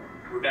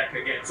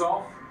 Rebecca gets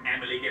off,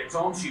 Emily gets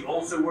on, she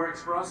also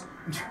works for us.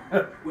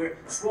 We're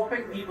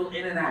swapping people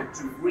in and out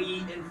to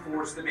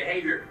reinforce the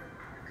behavior.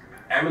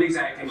 Emily's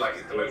acting like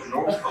it's the most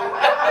normal thing.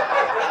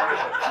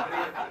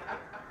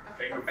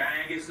 Her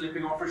bag is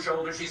slipping off her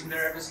shoulder, she's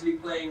nervously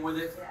playing with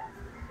it.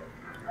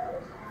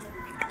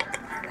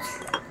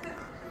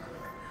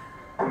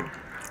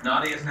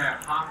 Nadia's now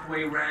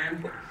halfway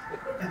round.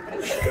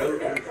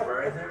 Go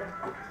further.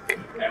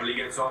 Emily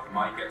gets off,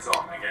 Mike gets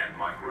on. Again,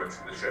 Mike works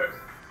for the show.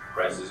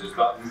 Presses his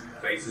button,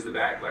 faces the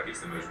back like it's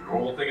the most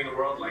normal thing in the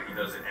world, like he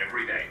does it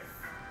every day.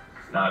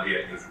 Nadia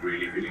is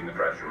really feeling the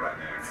pressure right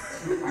now.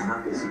 I'm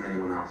not going to see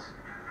anyone else.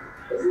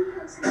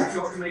 She's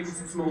got to make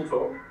some small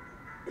talk.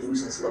 He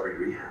was in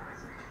celebrity rehab,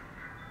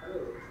 I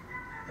think.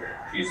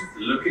 She's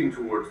looking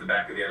towards the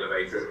back of the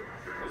elevator,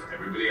 because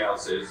everybody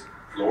else is.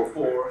 Floor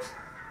 4.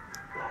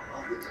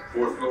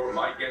 Fourth floor,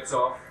 Mike gets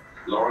off.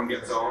 Lauren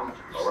gets on.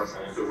 Lauren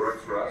also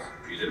works for us.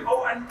 She's in.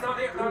 Oh, and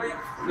Nadia is on the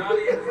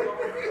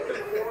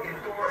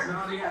fourth floor.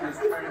 Nadia has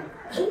turned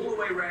all the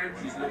way around.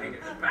 She's looking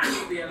at the back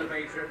of the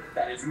elevator.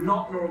 That is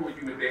not normal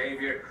human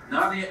behavior.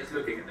 Nadia is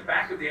looking at the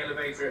back of the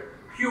elevator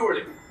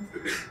purely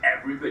because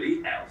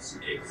everybody else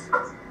is.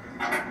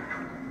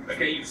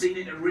 Okay, you've seen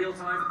it in real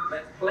time.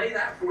 Let's play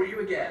that for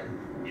you again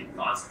in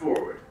fast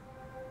forward.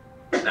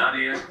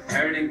 Nadia,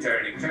 turning,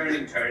 turning,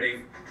 turning,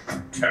 turning,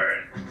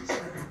 turn.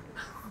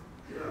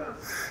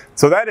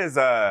 So that is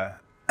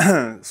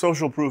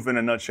social proof in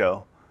a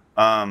nutshell.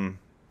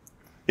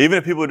 Even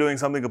if people are doing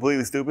something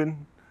completely stupid,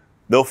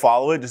 they'll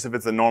follow it just if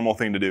it's a normal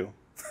thing to do.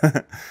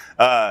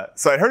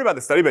 So I heard about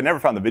the study, but never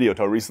found the video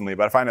till recently,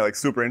 but I find it like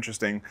super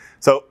interesting.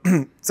 So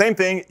same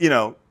thing, you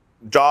know,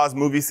 Jaws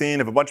movie scene,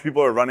 if a bunch of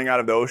people are running out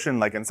of the ocean,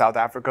 like in South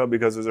Africa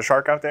because there's a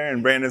shark out there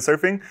and Brandon's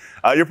surfing,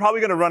 you're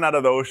probably gonna run out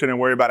of the ocean and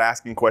worry about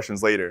asking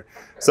questions later.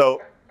 So,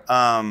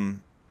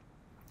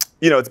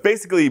 you know, it's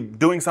basically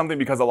doing something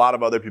because a lot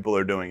of other people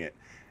are doing it.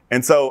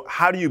 And so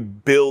how do you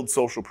build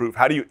social proof?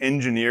 How do you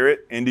engineer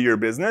it into your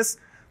business?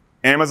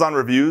 Amazon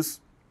reviews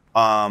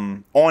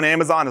on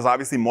Amazon is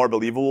obviously more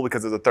believable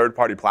because it's a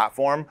third-party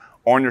platform.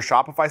 On your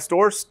Shopify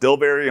store, still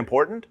very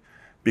important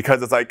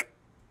because it's like,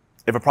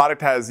 if a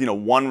product has, you know,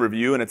 1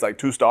 review and it's like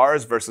 2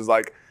 stars versus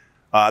like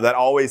that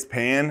Always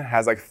Pan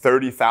has like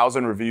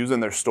 30,000 reviews in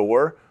their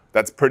store,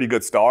 that's pretty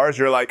good stars.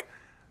 You're like,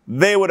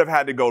 they would have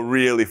had to go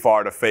really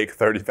far to fake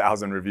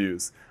 30,000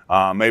 reviews.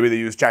 Maybe they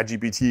used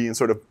ChatGPT and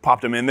sort of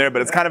popped them in there,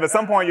 but it's kind of at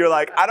some point you're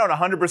like, I don't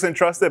 100%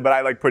 trust it, but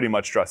I like pretty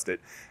much trust it.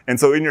 And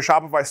so in your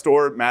Shopify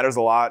store matters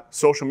a lot.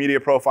 Social media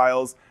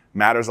profiles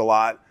matters a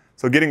lot.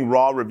 So getting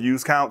raw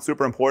reviews count,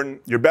 super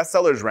important. Your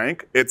bestsellers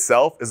rank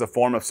itself is a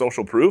form of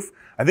social proof.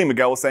 I think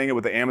Miguel was saying it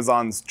with the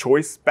Amazon's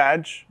Choice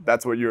badge.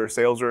 That's what your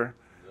sales are.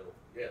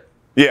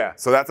 Yeah,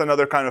 so that's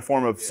another kind of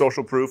form of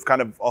social proof,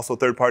 kind of also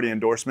third-party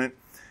endorsement.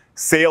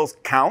 Sales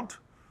count.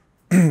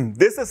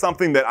 This is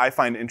something that I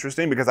find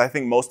interesting because I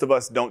think most of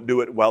us don't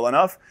do it well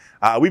enough.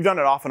 We've done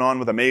it off and on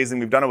with Amazing.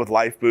 We've done it with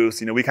Life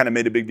Boost. You know, we kind of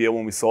made a big deal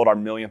when we sold our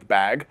 1,000,000th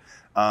bag.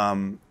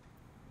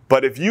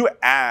 But if you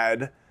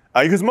add,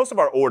 because most of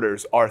our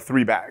orders are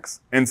 3 bags.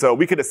 And so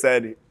we could have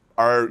said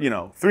our, you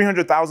know,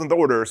 300,000th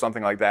order or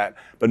something like that,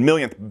 but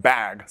 1,000,000th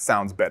bag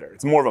sounds better.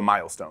 It's more of a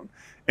milestone.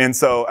 And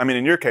so, I mean,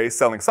 in your case,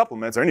 selling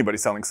supplements or anybody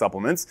selling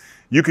supplements,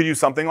 you could use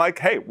something like,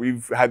 hey,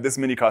 we've had this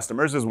many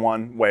customers is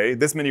one way,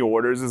 this many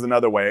orders is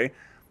another way.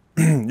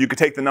 You could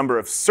take the number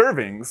of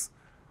servings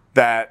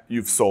that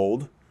you've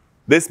sold,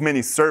 this many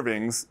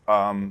servings,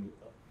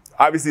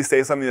 obviously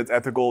say something that's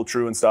ethical,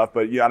 true and stuff,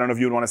 but yeah, I don't know if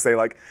you would want to say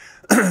like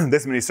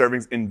this many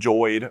servings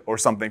enjoyed or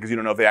something because you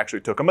don't know if they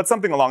actually took them, but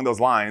something along those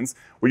lines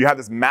where you have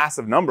this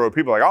massive number of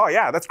people like, oh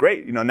yeah, that's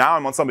great. You know, now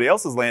I'm on somebody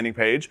else's landing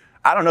page.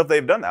 I don't know if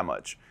they've done that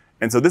much.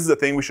 And so this is a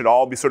thing we should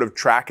all be sort of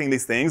tracking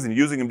these things and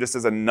using them just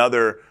as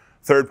another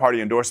third-party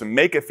endorsement.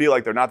 Make it feel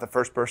like they're not the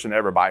first person to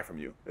ever buy from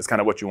you. It's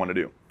kind of what you want to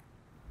do.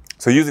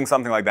 So using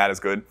something like that is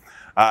good.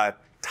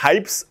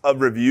 Types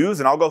of reviews,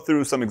 and I'll go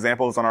through some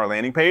examples on our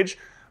landing page,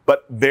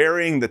 but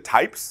varying the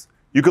types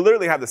You could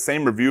literally have the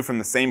same review from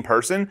the same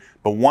person,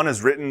 but one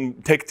is written,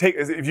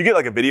 if you get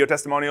like a video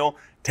testimonial,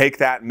 take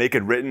that, make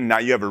it written. Now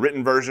you have a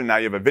written version, now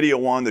you have a video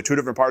one. They're two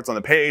different parts on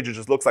the page. It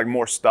just looks like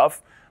more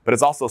stuff, but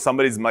it's also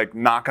somebody's like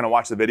not gonna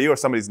watch the video or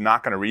somebody's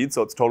not gonna read,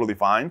 so it's totally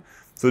fine.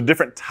 So the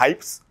different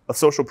types of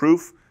social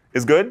proof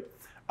is good.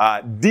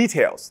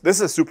 Details,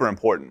 this is super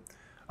important.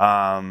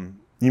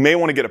 You may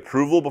wanna get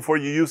approval before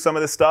you use some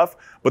of this stuff,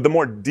 but the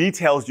more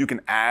details you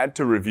can add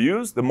to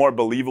reviews, the more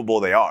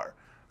believable they are.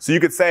 So you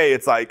could say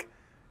it's like,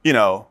 you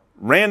know,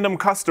 random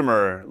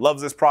customer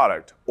loves this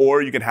product.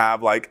 Or you can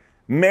have like,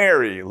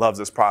 Mary loves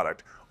this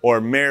product. Or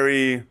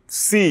Mary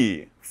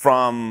C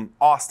from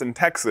Austin,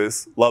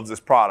 Texas loves this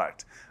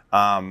product.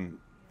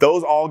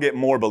 Those all get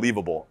more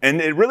believable. And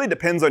it really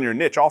depends on your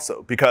niche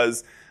also,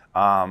 because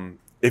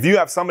if you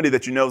have somebody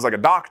that you know is like a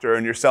doctor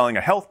and you're selling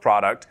a health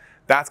product,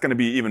 that's gonna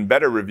be even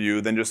better review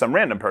than just some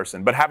random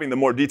person. But having the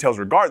more details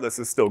regardless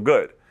is still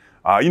good.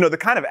 You know, the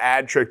kind of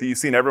ad trick that you've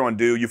seen everyone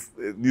do,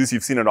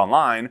 you've seen it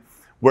online,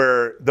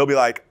 where they'll be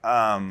like,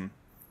 what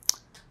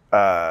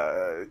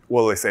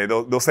will they say?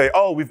 They'll say,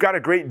 oh, we've got a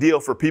great deal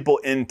for people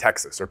in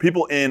Texas or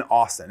people in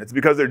Austin. It's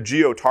because they're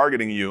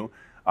geo-targeting you.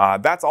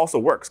 That's also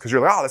works, because you're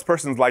like, oh, this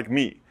person's like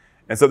me.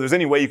 And so if there's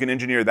any way you can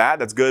engineer that,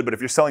 that's good. But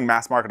if you're selling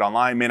mass market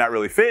online, may not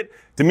really fit.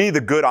 To me,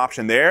 the good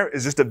option there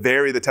is just to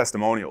vary the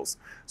testimonials.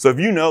 So if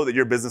you know that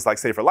your business, like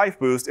say for Life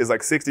Boost, is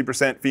like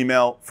 60%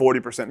 female,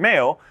 40%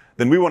 male,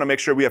 then we want to make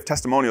sure we have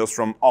testimonials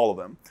from all of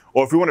them.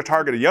 Or if we want to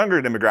target a younger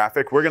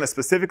demographic, we're going to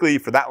specifically,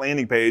 for that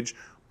landing page,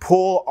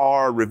 pull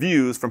our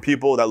reviews from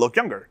people that look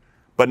younger.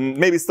 But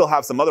maybe still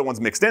have some other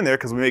ones mixed in there,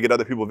 because we may get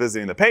other people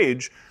visiting the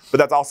page. But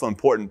that's also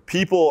important.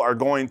 People are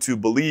going to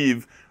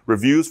believe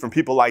reviews from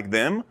people like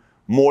them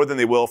more than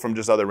they will from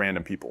just other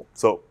random people.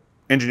 So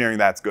engineering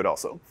that's good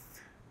also.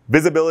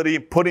 Visibility,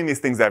 putting these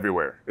things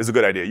everywhere is a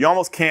good idea. You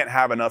almost can't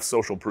have enough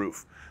social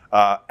proof.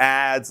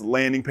 Ads,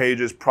 landing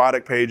pages,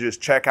 product pages,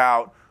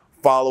 checkout,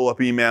 follow-up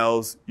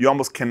emails. You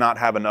almost cannot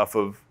have enough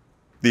of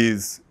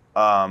these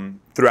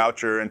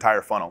throughout your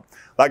entire funnel.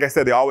 Like I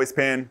said, they always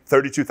pan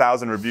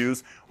 32,000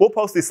 reviews. We'll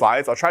post these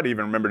slides. I'll try to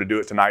even remember to do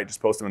it tonight. Just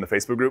post them in the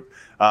Facebook group.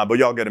 But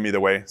y'all get them either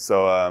way.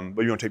 So,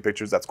 but you want to take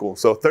pictures, that's cool.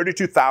 So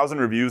 32,000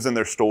 reviews in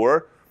their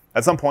store.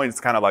 At some point, it's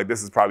kind of like,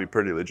 this is probably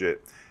pretty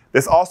legit.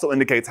 This also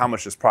indicates how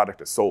much this product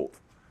is sold.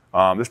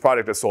 This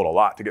product has sold a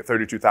lot to get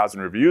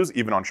 32,000 reviews,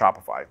 even on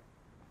Shopify.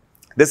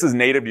 This is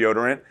Native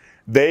Deodorant.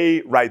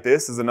 They write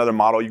this as another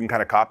model you can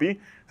kind of copy. It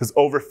says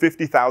over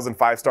 50,000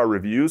 5-star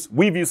reviews.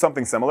 We've used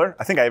something similar.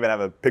 I think I even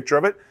have a picture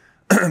of it.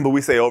 But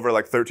we say over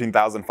like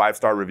 13,000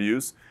 5-star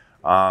reviews.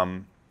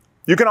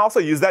 You can also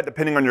use that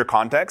depending on your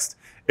context.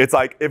 It's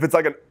like, if it's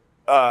like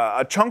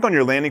a chunk on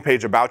your landing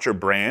page about your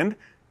brand,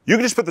 you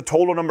can just put the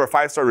total number of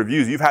 5-star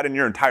reviews you've had in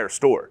your entire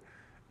store.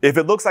 If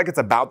it looks like it's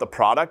about the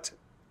product,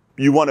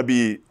 you want to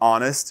be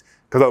honest,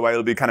 because otherwise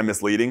it'll be kind of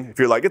misleading. If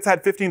you're like, it's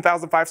had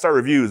 15,000 5-star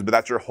reviews, but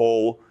that's your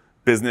whole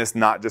business,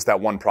 not just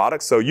that one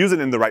product. So use it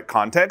in the right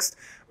context.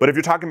 But if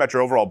you're talking about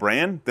your overall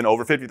brand, then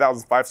over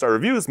 50,000 5-star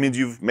reviews means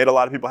you've made a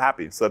lot of people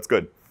happy. So that's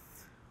good.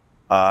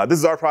 This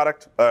is our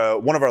product,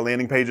 one of our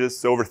landing pages.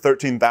 So over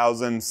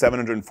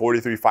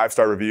 13,743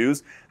 5-star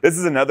reviews. This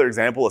is another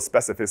example of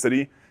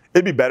specificity.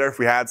 It'd be better if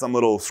we had some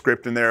little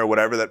script in there or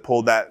whatever that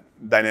pulled that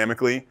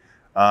dynamically.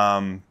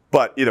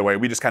 But either way,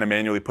 we just kind of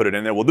manually put it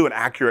in there. We'll do an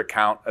accurate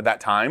count at that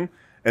time.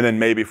 And then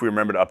maybe if we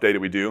remember to update it,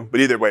 we do. But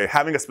either way,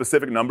 having a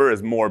specific number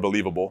is more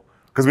believable,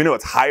 because we know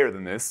it's higher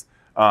than this,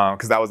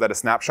 because that was at a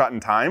snapshot in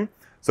time.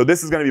 So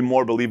this is going to be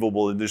more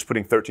believable than just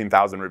putting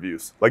 13,000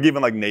 reviews. Like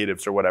even like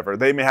natives or whatever.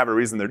 They may have a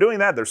reason they're doing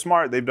that. They're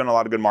smart. They've done a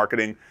lot of good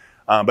marketing.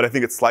 But I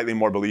think it's slightly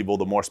more believable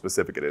the more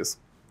specific it is.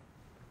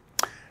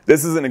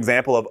 This is an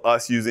example of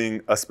us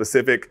using a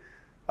specific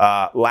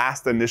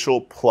last initial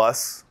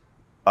plus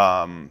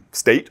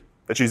state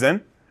that she's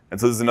in. And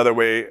so this is another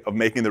way of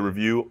making the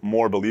review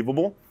more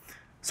believable.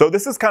 So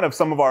this is kind of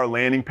some of our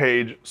landing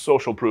page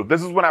social proof.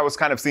 This is when I was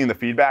kind of seeing the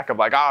feedback of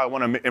like, I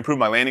want to improve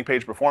my landing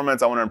page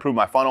performance. I want to improve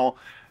my funnel.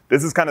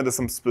 This is kind of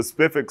some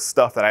specific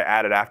stuff that I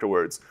added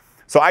afterwards.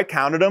 So I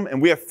counted them,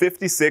 and we have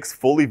 56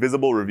 fully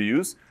visible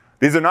reviews.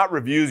 These are not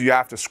reviews you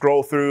have to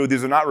scroll through.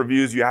 These are not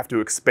reviews you have to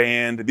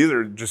expand. These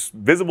are just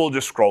visible,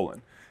 just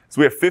scrolling.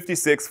 So we have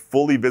 56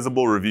 fully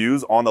visible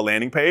reviews on the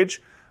landing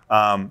page.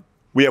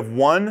 We have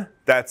one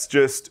that's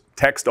just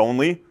text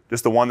only,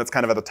 just the one that's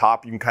kind of at the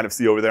top. You can kind of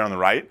see over there on the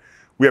right.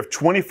 We have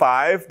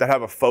 25 that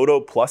have a photo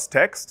plus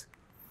text.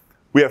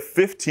 We have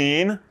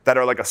 15 that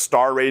are like a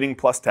star rating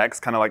plus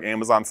text, kind of like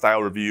Amazon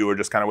style review or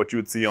just kind of what you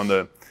would see on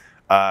the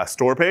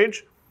store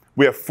page.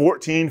 We have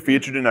 14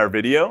 featured in our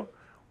video.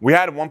 We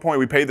had at one point,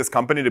 we paid this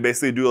company to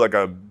basically do like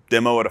a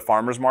demo at a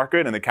farmer's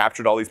market, and they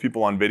captured all these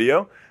people on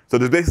video. So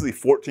there's basically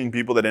 14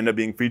 people that end up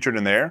being featured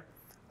in there.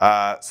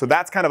 So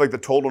that's kind of like the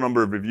total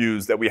number of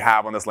reviews that we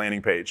have on this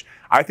landing page.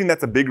 I think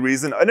that's a big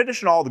reason, in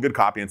addition to all the good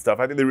copy and stuff,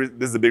 I think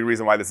this is a big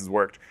reason why this has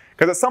worked.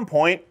 Because at some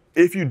point,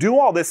 if you do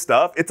all this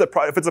stuff, if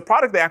it's a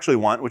product they actually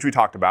want, which we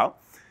talked about,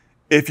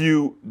 if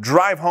you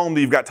drive home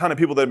that you've got a ton of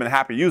people that have been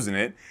happy using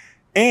it,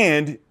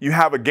 And you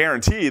have a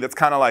guarantee that's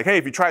kind of like, hey,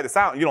 if you try this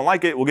out and you don't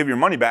like it, we'll give you your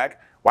money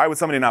back. Why would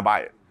somebody not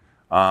buy it?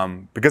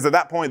 Because at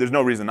that point, there's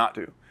no reason not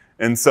to.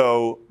 And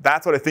so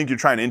that's what I think you're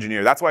trying to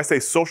engineer. That's why I say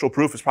social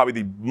proof is probably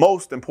the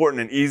most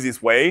important and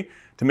easiest way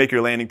to make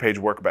your landing page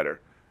work better.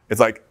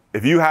 It's like,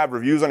 if you have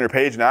reviews on your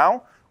page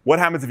now, what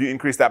happens if you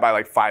increase that by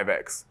like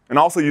 5x? And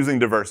also using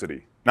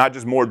diversity, not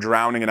just more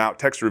drowning and out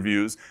text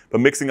reviews,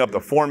 but mixing up the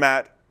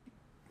format,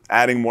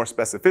 adding more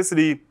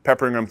specificity,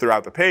 peppering them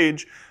throughout the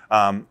page.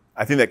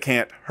 I think that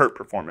can't hurt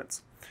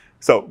performance.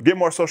 So get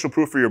more social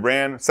proof for your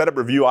brand, set up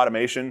review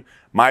automation.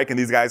 Mike and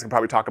these guys can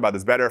probably talk about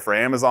this better for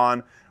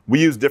Amazon.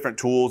 We use different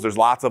tools. There's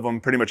lots of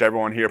them. Pretty much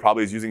everyone here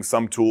probably is using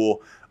some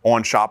tool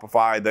on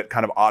Shopify that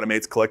kind of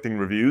automates collecting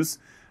reviews.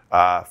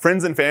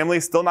 Friends and family,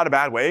 still not a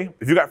bad way.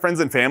 If you got friends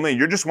and family,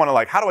 you just want to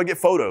like, how do I get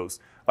photos?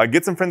 Like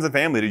get some friends and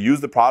family to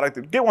use the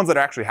product, get ones that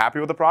are actually happy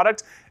with the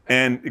product,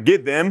 and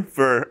get them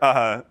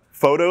for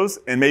photos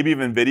and maybe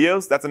even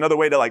videos. That's another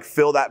way to like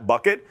fill that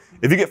bucket.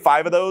 If you get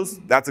 5 of those,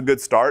 that's a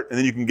good start, and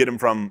then you can get them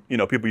from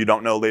people you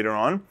don't know later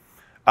on.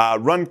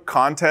 Run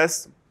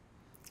contests.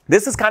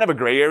 This is kind of a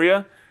gray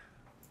area.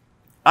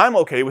 I'm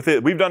okay with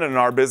it. We've done it in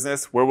our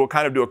business where we'll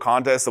kind of do a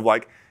contest of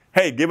like,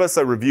 hey, give us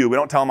a review. We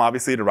don't tell them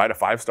obviously to write a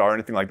 5-star or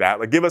anything like that.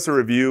 Like give us a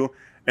review,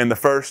 and the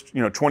first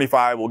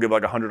 25 we'll give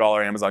like a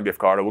 $100 Amazon gift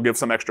card, or we'll give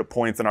some extra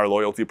points in our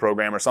loyalty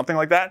program or something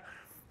like that.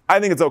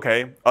 I think it's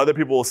okay. Other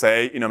people will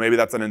say, maybe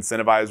that's an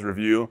incentivized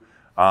review.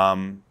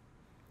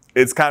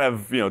 It's kind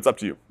of, it's up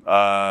to you.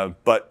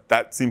 But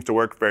that seems to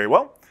work very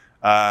well.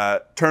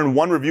 Turn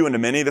one review into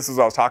many. This is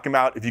what I was talking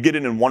about. If you get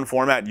it in one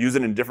format, use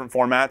it in different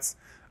formats.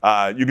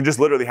 You can just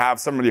literally have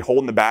somebody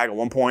holding the bag at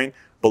one point.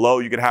 Below,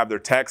 you could have their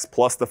text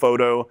plus the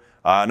photo.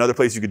 Another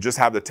place, you could just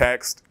have the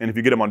text. And if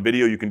you get them on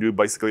video, you can do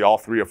basically all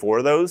 3 or 4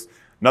 of those.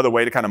 Another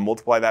way to kind of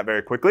multiply that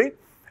very quickly.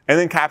 And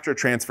then capture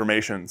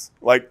transformations.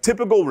 Like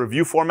typical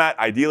review format,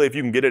 ideally, if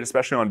you can get it,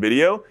 especially on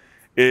video,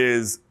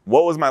 is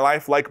what was my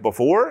life like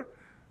before?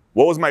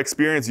 What was my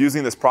experience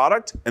using this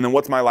product? And then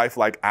what's my life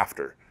like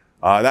after?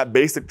 That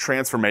basic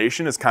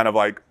transformation is kind of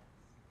like,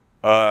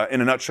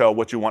 in a nutshell,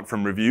 what you want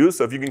from reviews.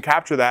 So if you can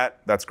capture that,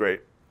 that's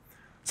great.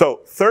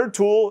 So third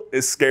tool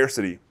is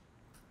scarcity.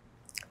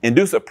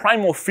 Induce a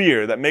primal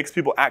fear that makes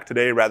people act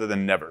today rather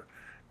than never.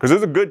 Because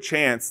there's a good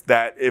chance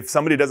that if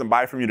somebody doesn't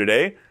buy from you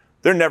today,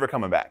 they're never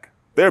coming back.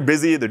 They're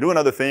busy, they're doing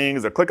other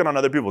things, they're clicking on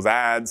other people's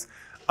ads.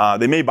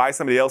 They may buy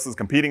somebody else's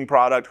competing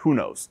product, who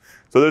knows?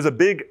 So there's a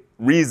big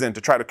reason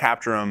to try to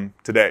capture them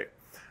today.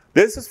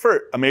 This is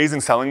for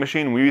Amazing Selling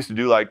Machine. We used to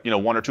do like 1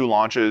 or 2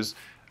 launches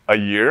a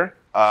year.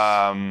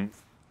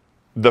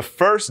 The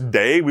first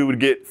day, we would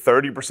get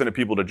 30% of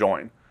people to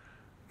join.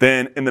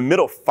 Then in the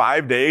middle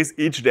 5 days,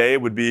 each day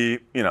would be,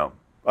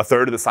 a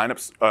third of the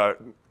signups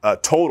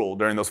total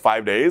during those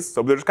 5 days.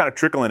 So they're just kind of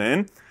trickling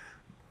in.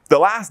 The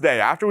last day,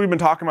 after we've been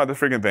talking about this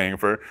freaking thing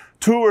for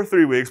 2 or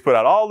 3 weeks, put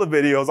out all the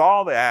videos,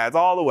 all the ads,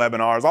 all the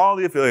webinars, all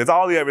the affiliates,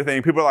 all the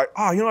everything, people are like,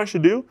 oh, you know what I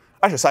should do?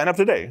 I should sign up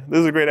today. This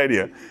is a great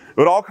idea. It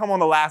would all come on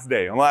the last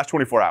day, on the last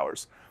 24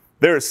 hours.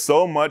 There is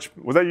so much.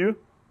 Was that you?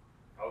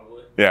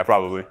 Probably. Yeah,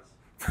 probably.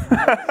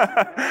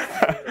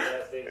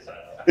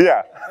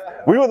 Yeah.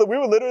 We would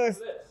literally.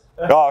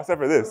 Oh, except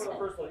for this.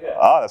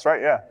 Oh, that's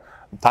right, yeah.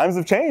 Times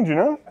have changed,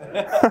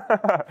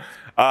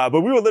 But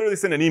we would literally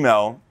send an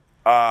email.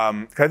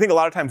 I think a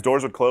lot of times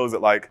doors would close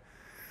at like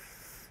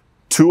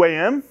 2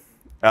 a.m.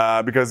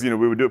 Because we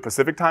would do it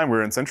Pacific time. We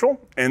were in Central.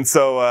 And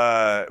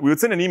so we would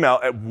send an email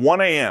at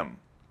 1 a.m.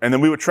 And then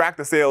we would track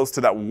the sales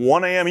to that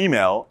 1 a.m.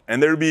 email.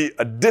 And there would be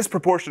a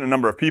disproportionate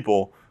number of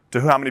people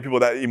to how many people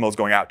that email is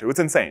going out to. It's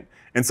insane.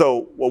 And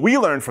so what we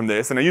learned from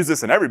this, and I use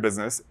this in every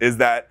business, is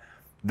that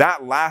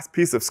last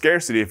piece of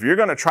scarcity, if you're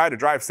going to try to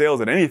drive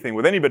sales at anything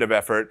with any bit of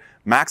effort,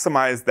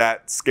 maximize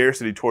that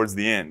scarcity towards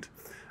the end.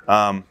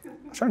 I'm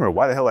trying to remember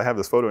why the hell I have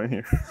this photo in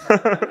here.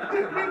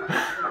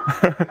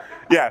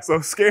 Yeah,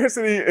 so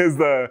scarcity is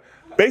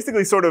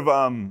basically sort of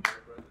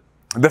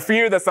the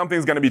fear that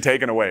something's going to be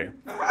taken away.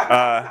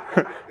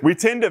 We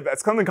tend to,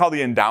 it's something called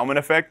the endowment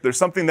effect. There's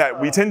something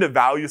that we tend to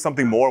value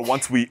something more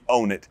once we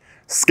own it.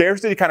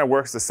 Scarcity kind of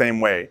works the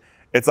same way.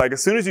 It's like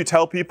as soon as you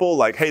tell people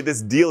like, hey,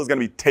 this deal is going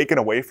to be taken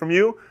away from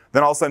you,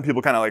 then all of a sudden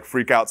people kind of like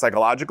freak out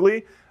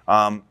psychologically.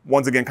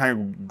 Once again, kind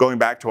of going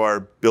back to our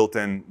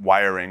built-in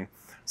wiring.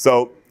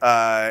 So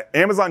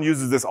Amazon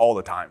uses this all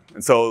the time.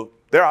 And so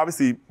they're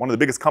obviously one of the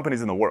biggest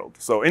companies in the world.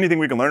 So anything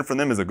we can learn from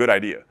them is a good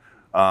idea.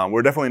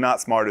 We're definitely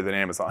not smarter than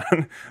Amazon.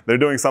 They're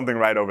doing something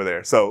right over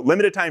there. So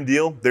limited time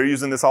deal, they're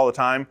using this all the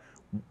time.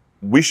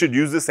 We should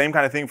use the same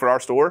kind of thing for our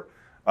store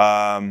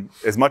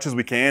as much as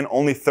we can.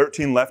 Only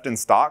 13 left in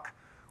stock.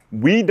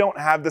 We don't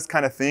have this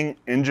kind of thing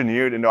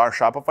engineered into our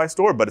Shopify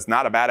store, but it's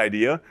not a bad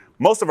idea.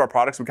 Most of our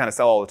products we kind of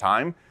sell all the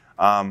time.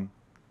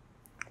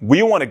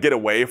 We want to get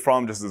away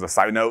from, just as a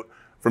side note,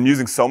 from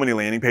using so many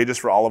landing pages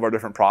for all of our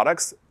different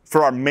products.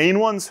 For our main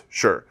ones,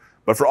 sure.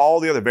 But for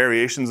all the other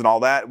variations and all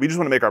that, we just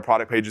want to make our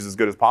product pages as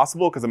good as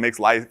possible because it makes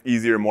life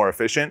easier and more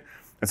efficient.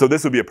 And so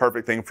this would be a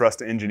perfect thing for us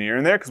to engineer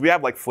in there because we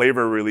have like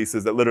flavor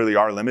releases that literally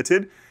are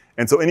limited.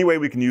 And so any way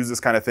we can use this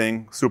kind of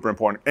thing, super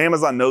important.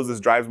 Amazon knows this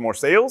drives more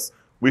sales.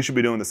 We should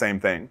be doing the same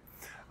thing.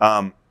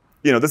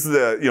 This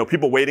is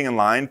people waiting in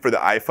line for the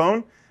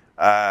iPhone.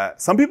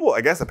 Some people,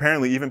 I guess,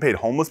 apparently even paid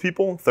homeless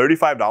people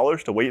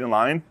 $35 to wait in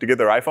line to get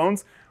their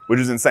iPhones, which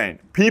is insane.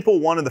 People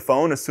wanted the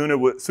phone as soon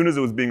as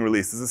it was being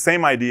released. It's the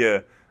same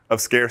idea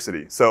of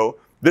scarcity. So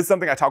this is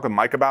something I talk with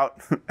Mike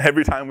about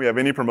every time we have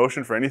any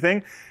promotion for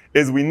anything,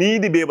 is we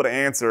need to be able to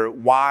answer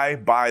why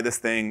buy this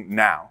thing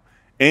now.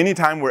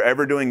 Anytime we're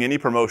ever doing any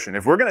promotion,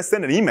 if we're going to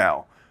send an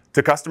email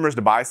to customers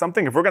to buy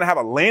something, if we're going to have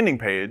a landing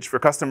page for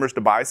customers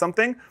to buy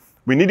something,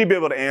 we need to be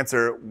able to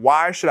answer,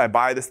 why should I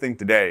buy this thing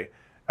today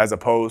as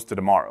opposed to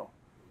tomorrow?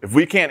 If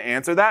we can't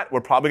answer that,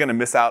 we're probably going to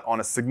miss out on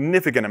a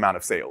significant amount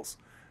of sales.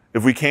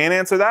 If we can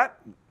answer that,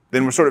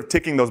 then we're sort of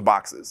ticking those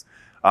boxes.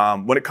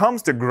 When it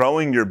comes to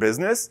growing your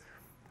business,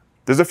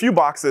 there's a few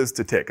boxes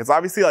to tick. It's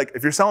obviously like,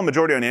 if you're selling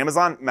majority on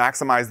Amazon,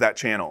 maximize that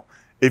channel.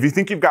 If you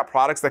think you've got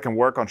products that can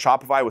work on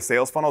Shopify with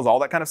sales funnels, all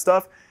that kind of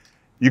stuff,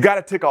 you got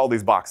to tick all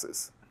these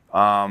boxes.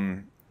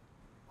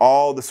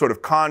 All the sort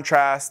of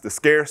contrast, the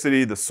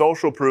scarcity, the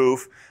social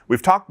proof.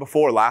 We've talked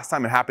before last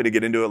time, and happy to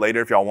get into it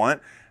later if y'all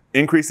want.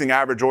 Increasing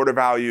average order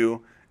value.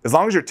 As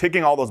long as you're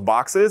ticking all those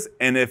boxes,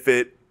 and if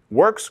it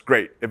works,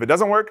 great. If it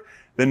doesn't work,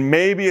 then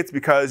maybe it's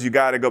because you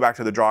got to go back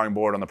to the drawing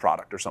board on the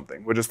product or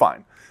something, which is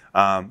fine.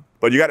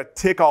 But you got to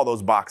tick all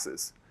those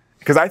boxes.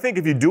 Because I think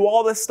if you do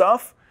all this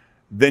stuff,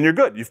 then you're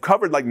good. You've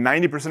covered like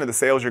 90% of the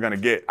sales you're going to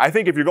get. I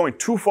think if you're going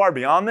too far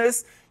beyond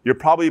this, you're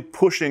probably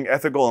pushing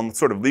ethical and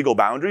sort of legal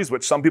boundaries,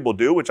 which some people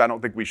do, which I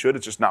don't think we should.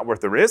 It's just not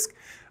worth the risk.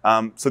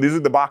 So these are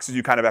the boxes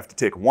you kind of have to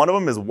tick. One of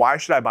them is, why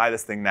should I buy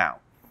this thing now?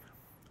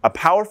 A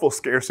powerful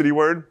scarcity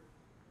word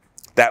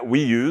that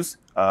we use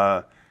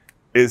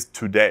is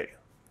today.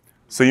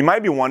 So you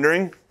might be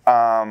wondering,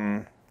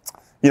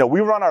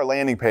 we run our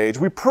landing page.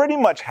 We pretty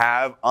much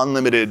have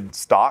unlimited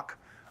stock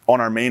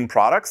on our main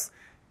products.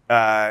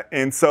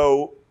 And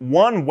so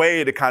one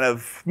way to kind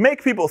of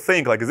make people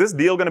think, like, is this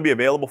deal going to be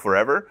available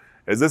forever?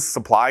 Is this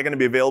supply going to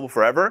be available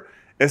forever?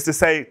 Is to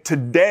say,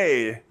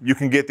 today you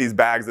can get these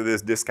bags at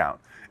this discount.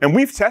 And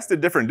we've tested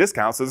different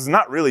discounts, so this is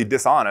not really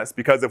dishonest,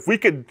 because if we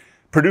could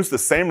produce the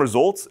same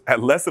results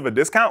at less of a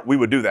discount, we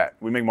would do that.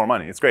 We make more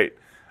money. It's great.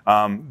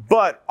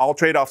 But all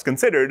trade-offs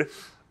considered,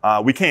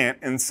 we can't.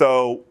 And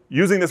so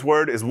using this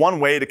word is one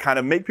way to kind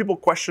of make people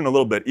question a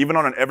little bit, even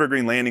on an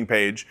evergreen landing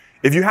page.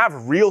 If you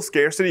have real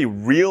scarcity,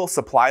 real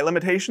supply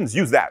limitations,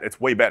 use that.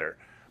 It's way better.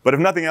 But if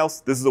nothing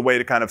else, this is a way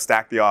to kind of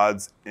stack the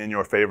odds in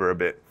your favor a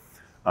bit.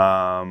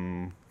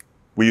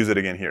 We use it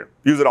again here.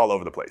 Use it all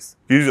over the place.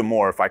 Use it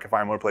more if I can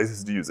find more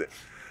places to use it.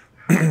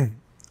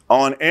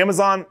 On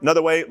Amazon,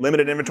 another way,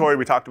 limited inventory.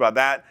 We talked about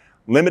that.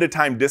 Limited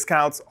time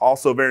discounts,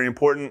 also very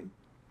important.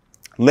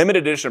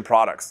 Limited edition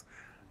products.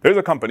 There's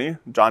a company,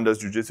 John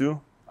does jujitsu.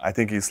 I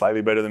think he's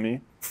slightly better than me,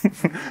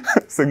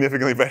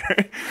 significantly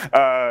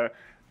better.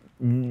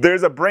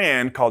 There's a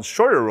brand called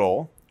Shoyer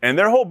Roll, and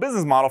their whole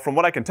business model, from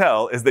what I can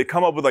tell, is they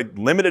come up with like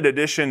limited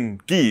edition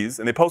gis,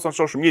 and they post on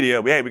social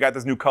media, hey, we got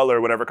this new color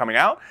or whatever coming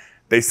out.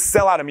 They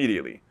sell out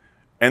immediately.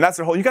 And that's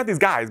their whole, you got these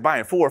guys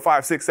buying 4,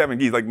 5, 6, 7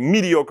 gis, like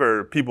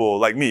mediocre people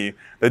like me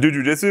that do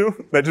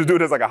jujitsu, that just do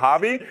it as like a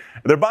hobby.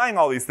 They're buying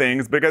all these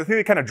things because I think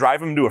they kind of drive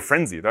them to a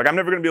frenzy. They're like, I'm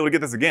never gonna be able to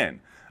get this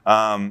again.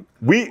 Yeah,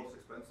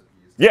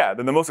 they're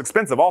the most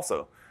expensive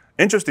also.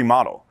 Interesting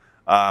model,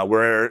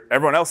 where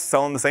everyone else is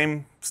selling the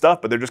same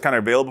stuff, but they're just kind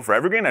of available for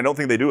evergreen. I don't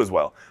think they do as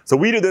well. So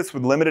we do this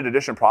with limited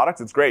edition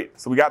products. It's great.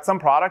 So we got some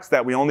products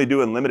that we only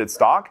do in limited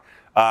stock,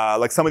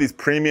 like some of these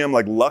premium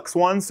like luxe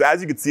ones. So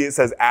as you can see, it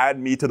says add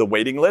me to the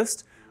waiting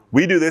list.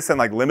 We do this in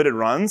like limited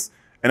runs,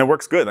 and it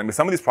works good. I mean,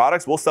 some of these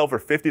products we'll sell for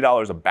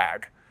 $50 a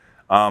bag.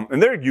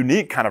 And they're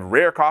unique, kind of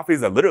rare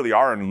coffees that literally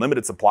are in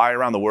limited supply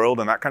around the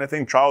world and that kind of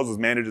thing. Charles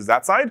manages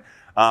that side.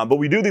 But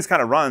we do these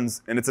kind of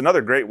runs, and it's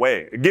another great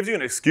way. It gives you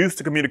an excuse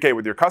to communicate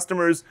with your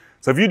customers.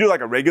 So if you do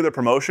like a regular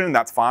promotion,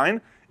 that's fine.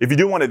 If you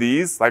do one of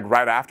these, like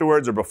right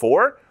afterwards or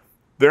before,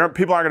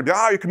 people aren't going to be,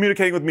 you're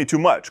communicating with me too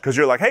much. Because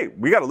you're like, hey,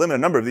 we got a limited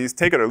number of these,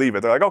 take it or leave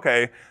it. They're like,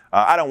 okay,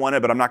 I don't want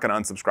it, but I'm not going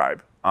to unsubscribe.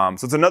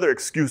 So it's another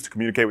excuse to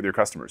communicate with your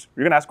customers.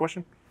 You're going to ask a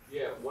question?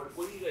 Yeah, what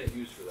do you guys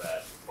use for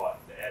that button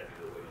to add to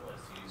the waiting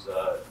list?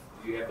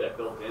 Do you have that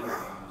built in, or do you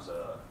use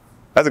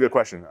That's a good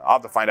question. I'll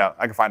have to find out.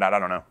 I can find out. I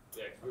don't know.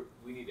 Yeah,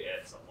 we need to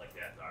add something like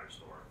that to our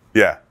store.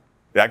 Yeah,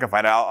 I can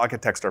find out. I can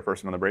text our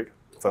person on the break.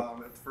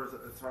 So.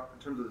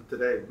 In terms of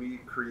today, we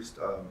increased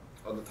on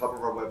the top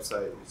of our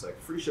website. It's like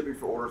free shipping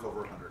for orders over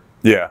 100.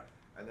 Yeah.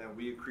 And then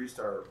we increased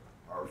our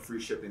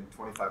free shipping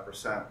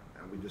 25%,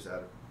 and we just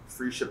added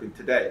free shipping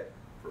today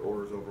for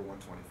orders over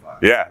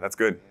 125. Yeah, that's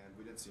good. And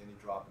we didn't see any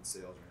drop in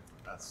sales or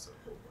anything. That's so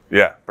cool.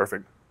 Yeah,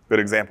 perfect. Good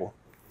example.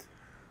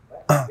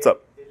 What's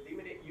up? The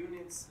limited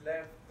units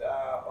left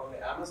on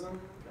the Amazon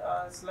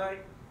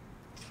slide.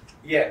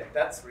 Yeah,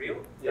 that's real.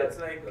 Yeah, that's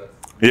like.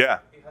 Yeah.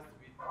 It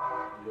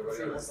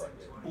has to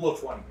be. Below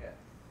 20. Yeah.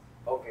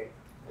 Okay.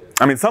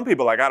 I mean, some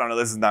people, like, I don't know,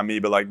 this is not me,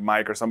 but like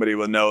Mike or somebody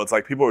would know. It's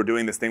like people were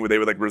doing this thing where they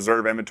would like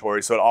reserve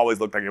inventory, so it always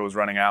looked like it was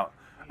running out.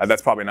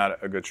 That's probably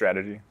not a good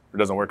strategy. It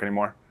doesn't work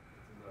anymore.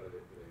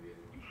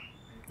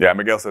 Yeah,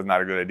 Miguel says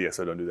not a good idea,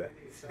 so don't do that.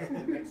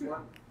 Next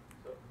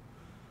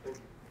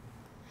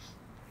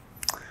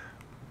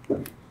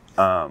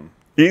one.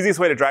 Easiest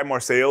way to drive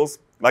more sales,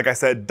 like I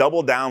said,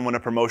 double down when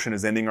a promotion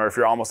is ending or if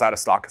you're almost out of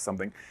stock of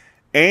something.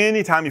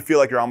 Anytime you feel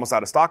like you're almost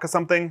out of stock of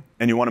something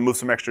and you want to move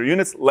some extra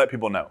units, let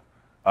people know.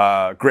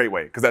 Great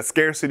way, because that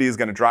scarcity is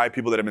going to drive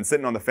people that have been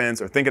sitting on the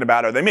fence or thinking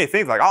about it, or they may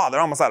think like, oh,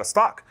 they're almost out of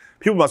stock.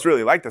 People must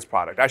really like this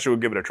product. I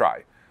should give it a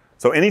try.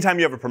 So anytime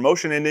you have a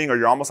promotion ending or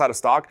you're almost out of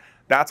stock,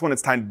 that's when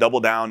it's time to double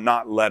down,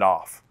 not let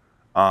off.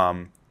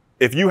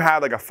 If you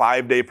had like a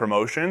 5-day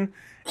promotion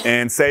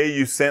and say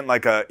you sent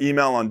like an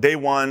email on day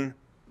 1,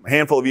 a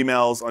handful of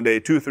emails on day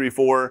 2, 3,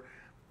 4,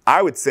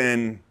 I would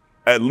send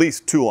at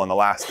least 2 on the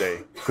last day,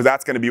 because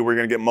that's going to be where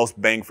you're going to get most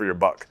bang for your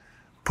buck.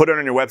 Put it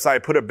on your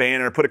website, put a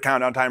banner, put a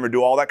countdown timer,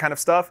 do all that kind of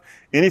stuff.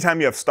 Anytime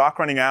you have stock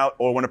running out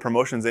or when a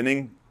promotion's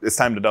ending, it's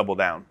time to double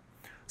down.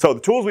 So the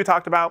tools we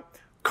talked about: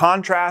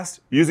 contrast,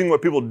 using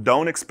what people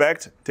don't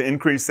expect to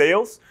increase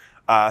sales;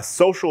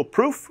 social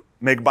proof,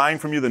 make buying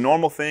from you the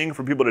normal thing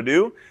for people to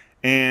do;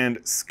 and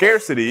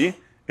scarcity,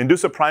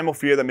 induce a primal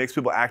fear that makes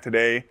people act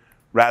today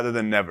rather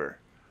than never.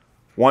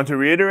 Want to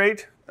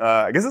reiterate?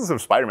 I guess this is from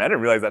Spider-Man. I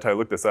didn't realize that until I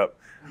looked this up.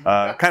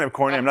 Kind of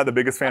corny. I'm not the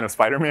biggest fan of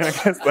Spider-Man, I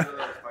guess, but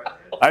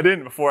I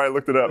didn't before I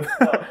looked it up.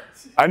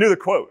 I knew the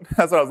quote.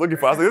 That's what I was looking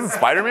for. I was like, this is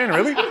Spider-Man,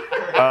 really?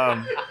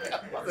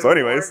 So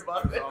anyways.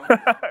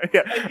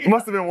 Yeah, it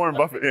must have been Warren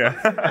Buffett, yeah.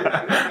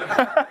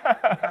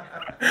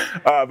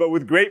 But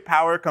with great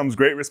power comes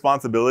great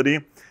responsibility.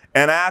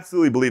 And I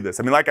absolutely believe this.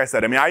 I mean, like I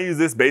said, I use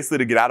this basically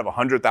to get out of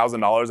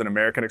 $100,000 in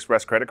American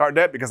Express credit card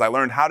debt, because I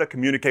learned how to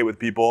communicate with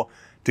people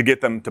to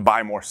get them to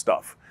buy more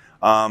stuff.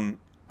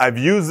 I've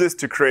used this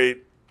to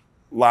create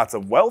lots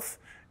of wealth.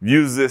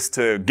 Used this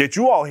to get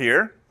you all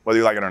here, whether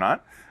you like it or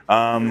not.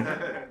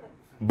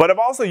 But I've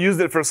also used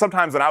it for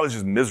sometimes when I was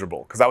just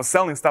miserable, because I was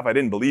selling stuff I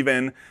didn't believe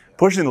in,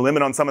 pushing the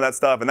limit on some of that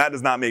stuff, and that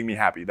does not make me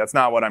happy. That's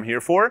not what I'm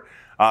here for.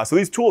 So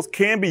these tools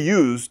can be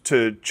used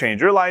to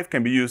change your life,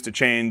 can be used to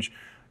change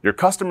your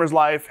customer's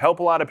life, help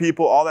a lot of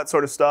people, all that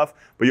sort of stuff.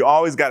 But you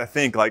always got to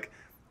think, like,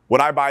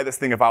 would I buy this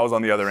thing if I was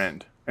on the other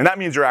end? And that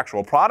means your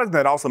actual product.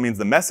 That also means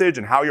the message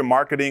and how you're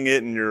marketing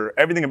it and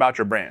everything about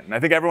your brand. And I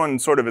think everyone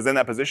sort of is in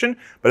that position,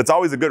 but it's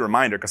always a good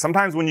reminder, because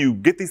sometimes when you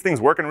get these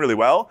things working really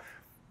well,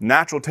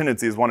 natural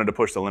tendency is wanting to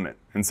push the limit.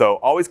 And so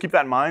always keep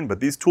that in mind, but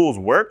these tools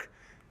work,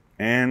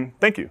 and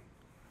thank you.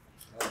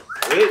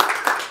 Great.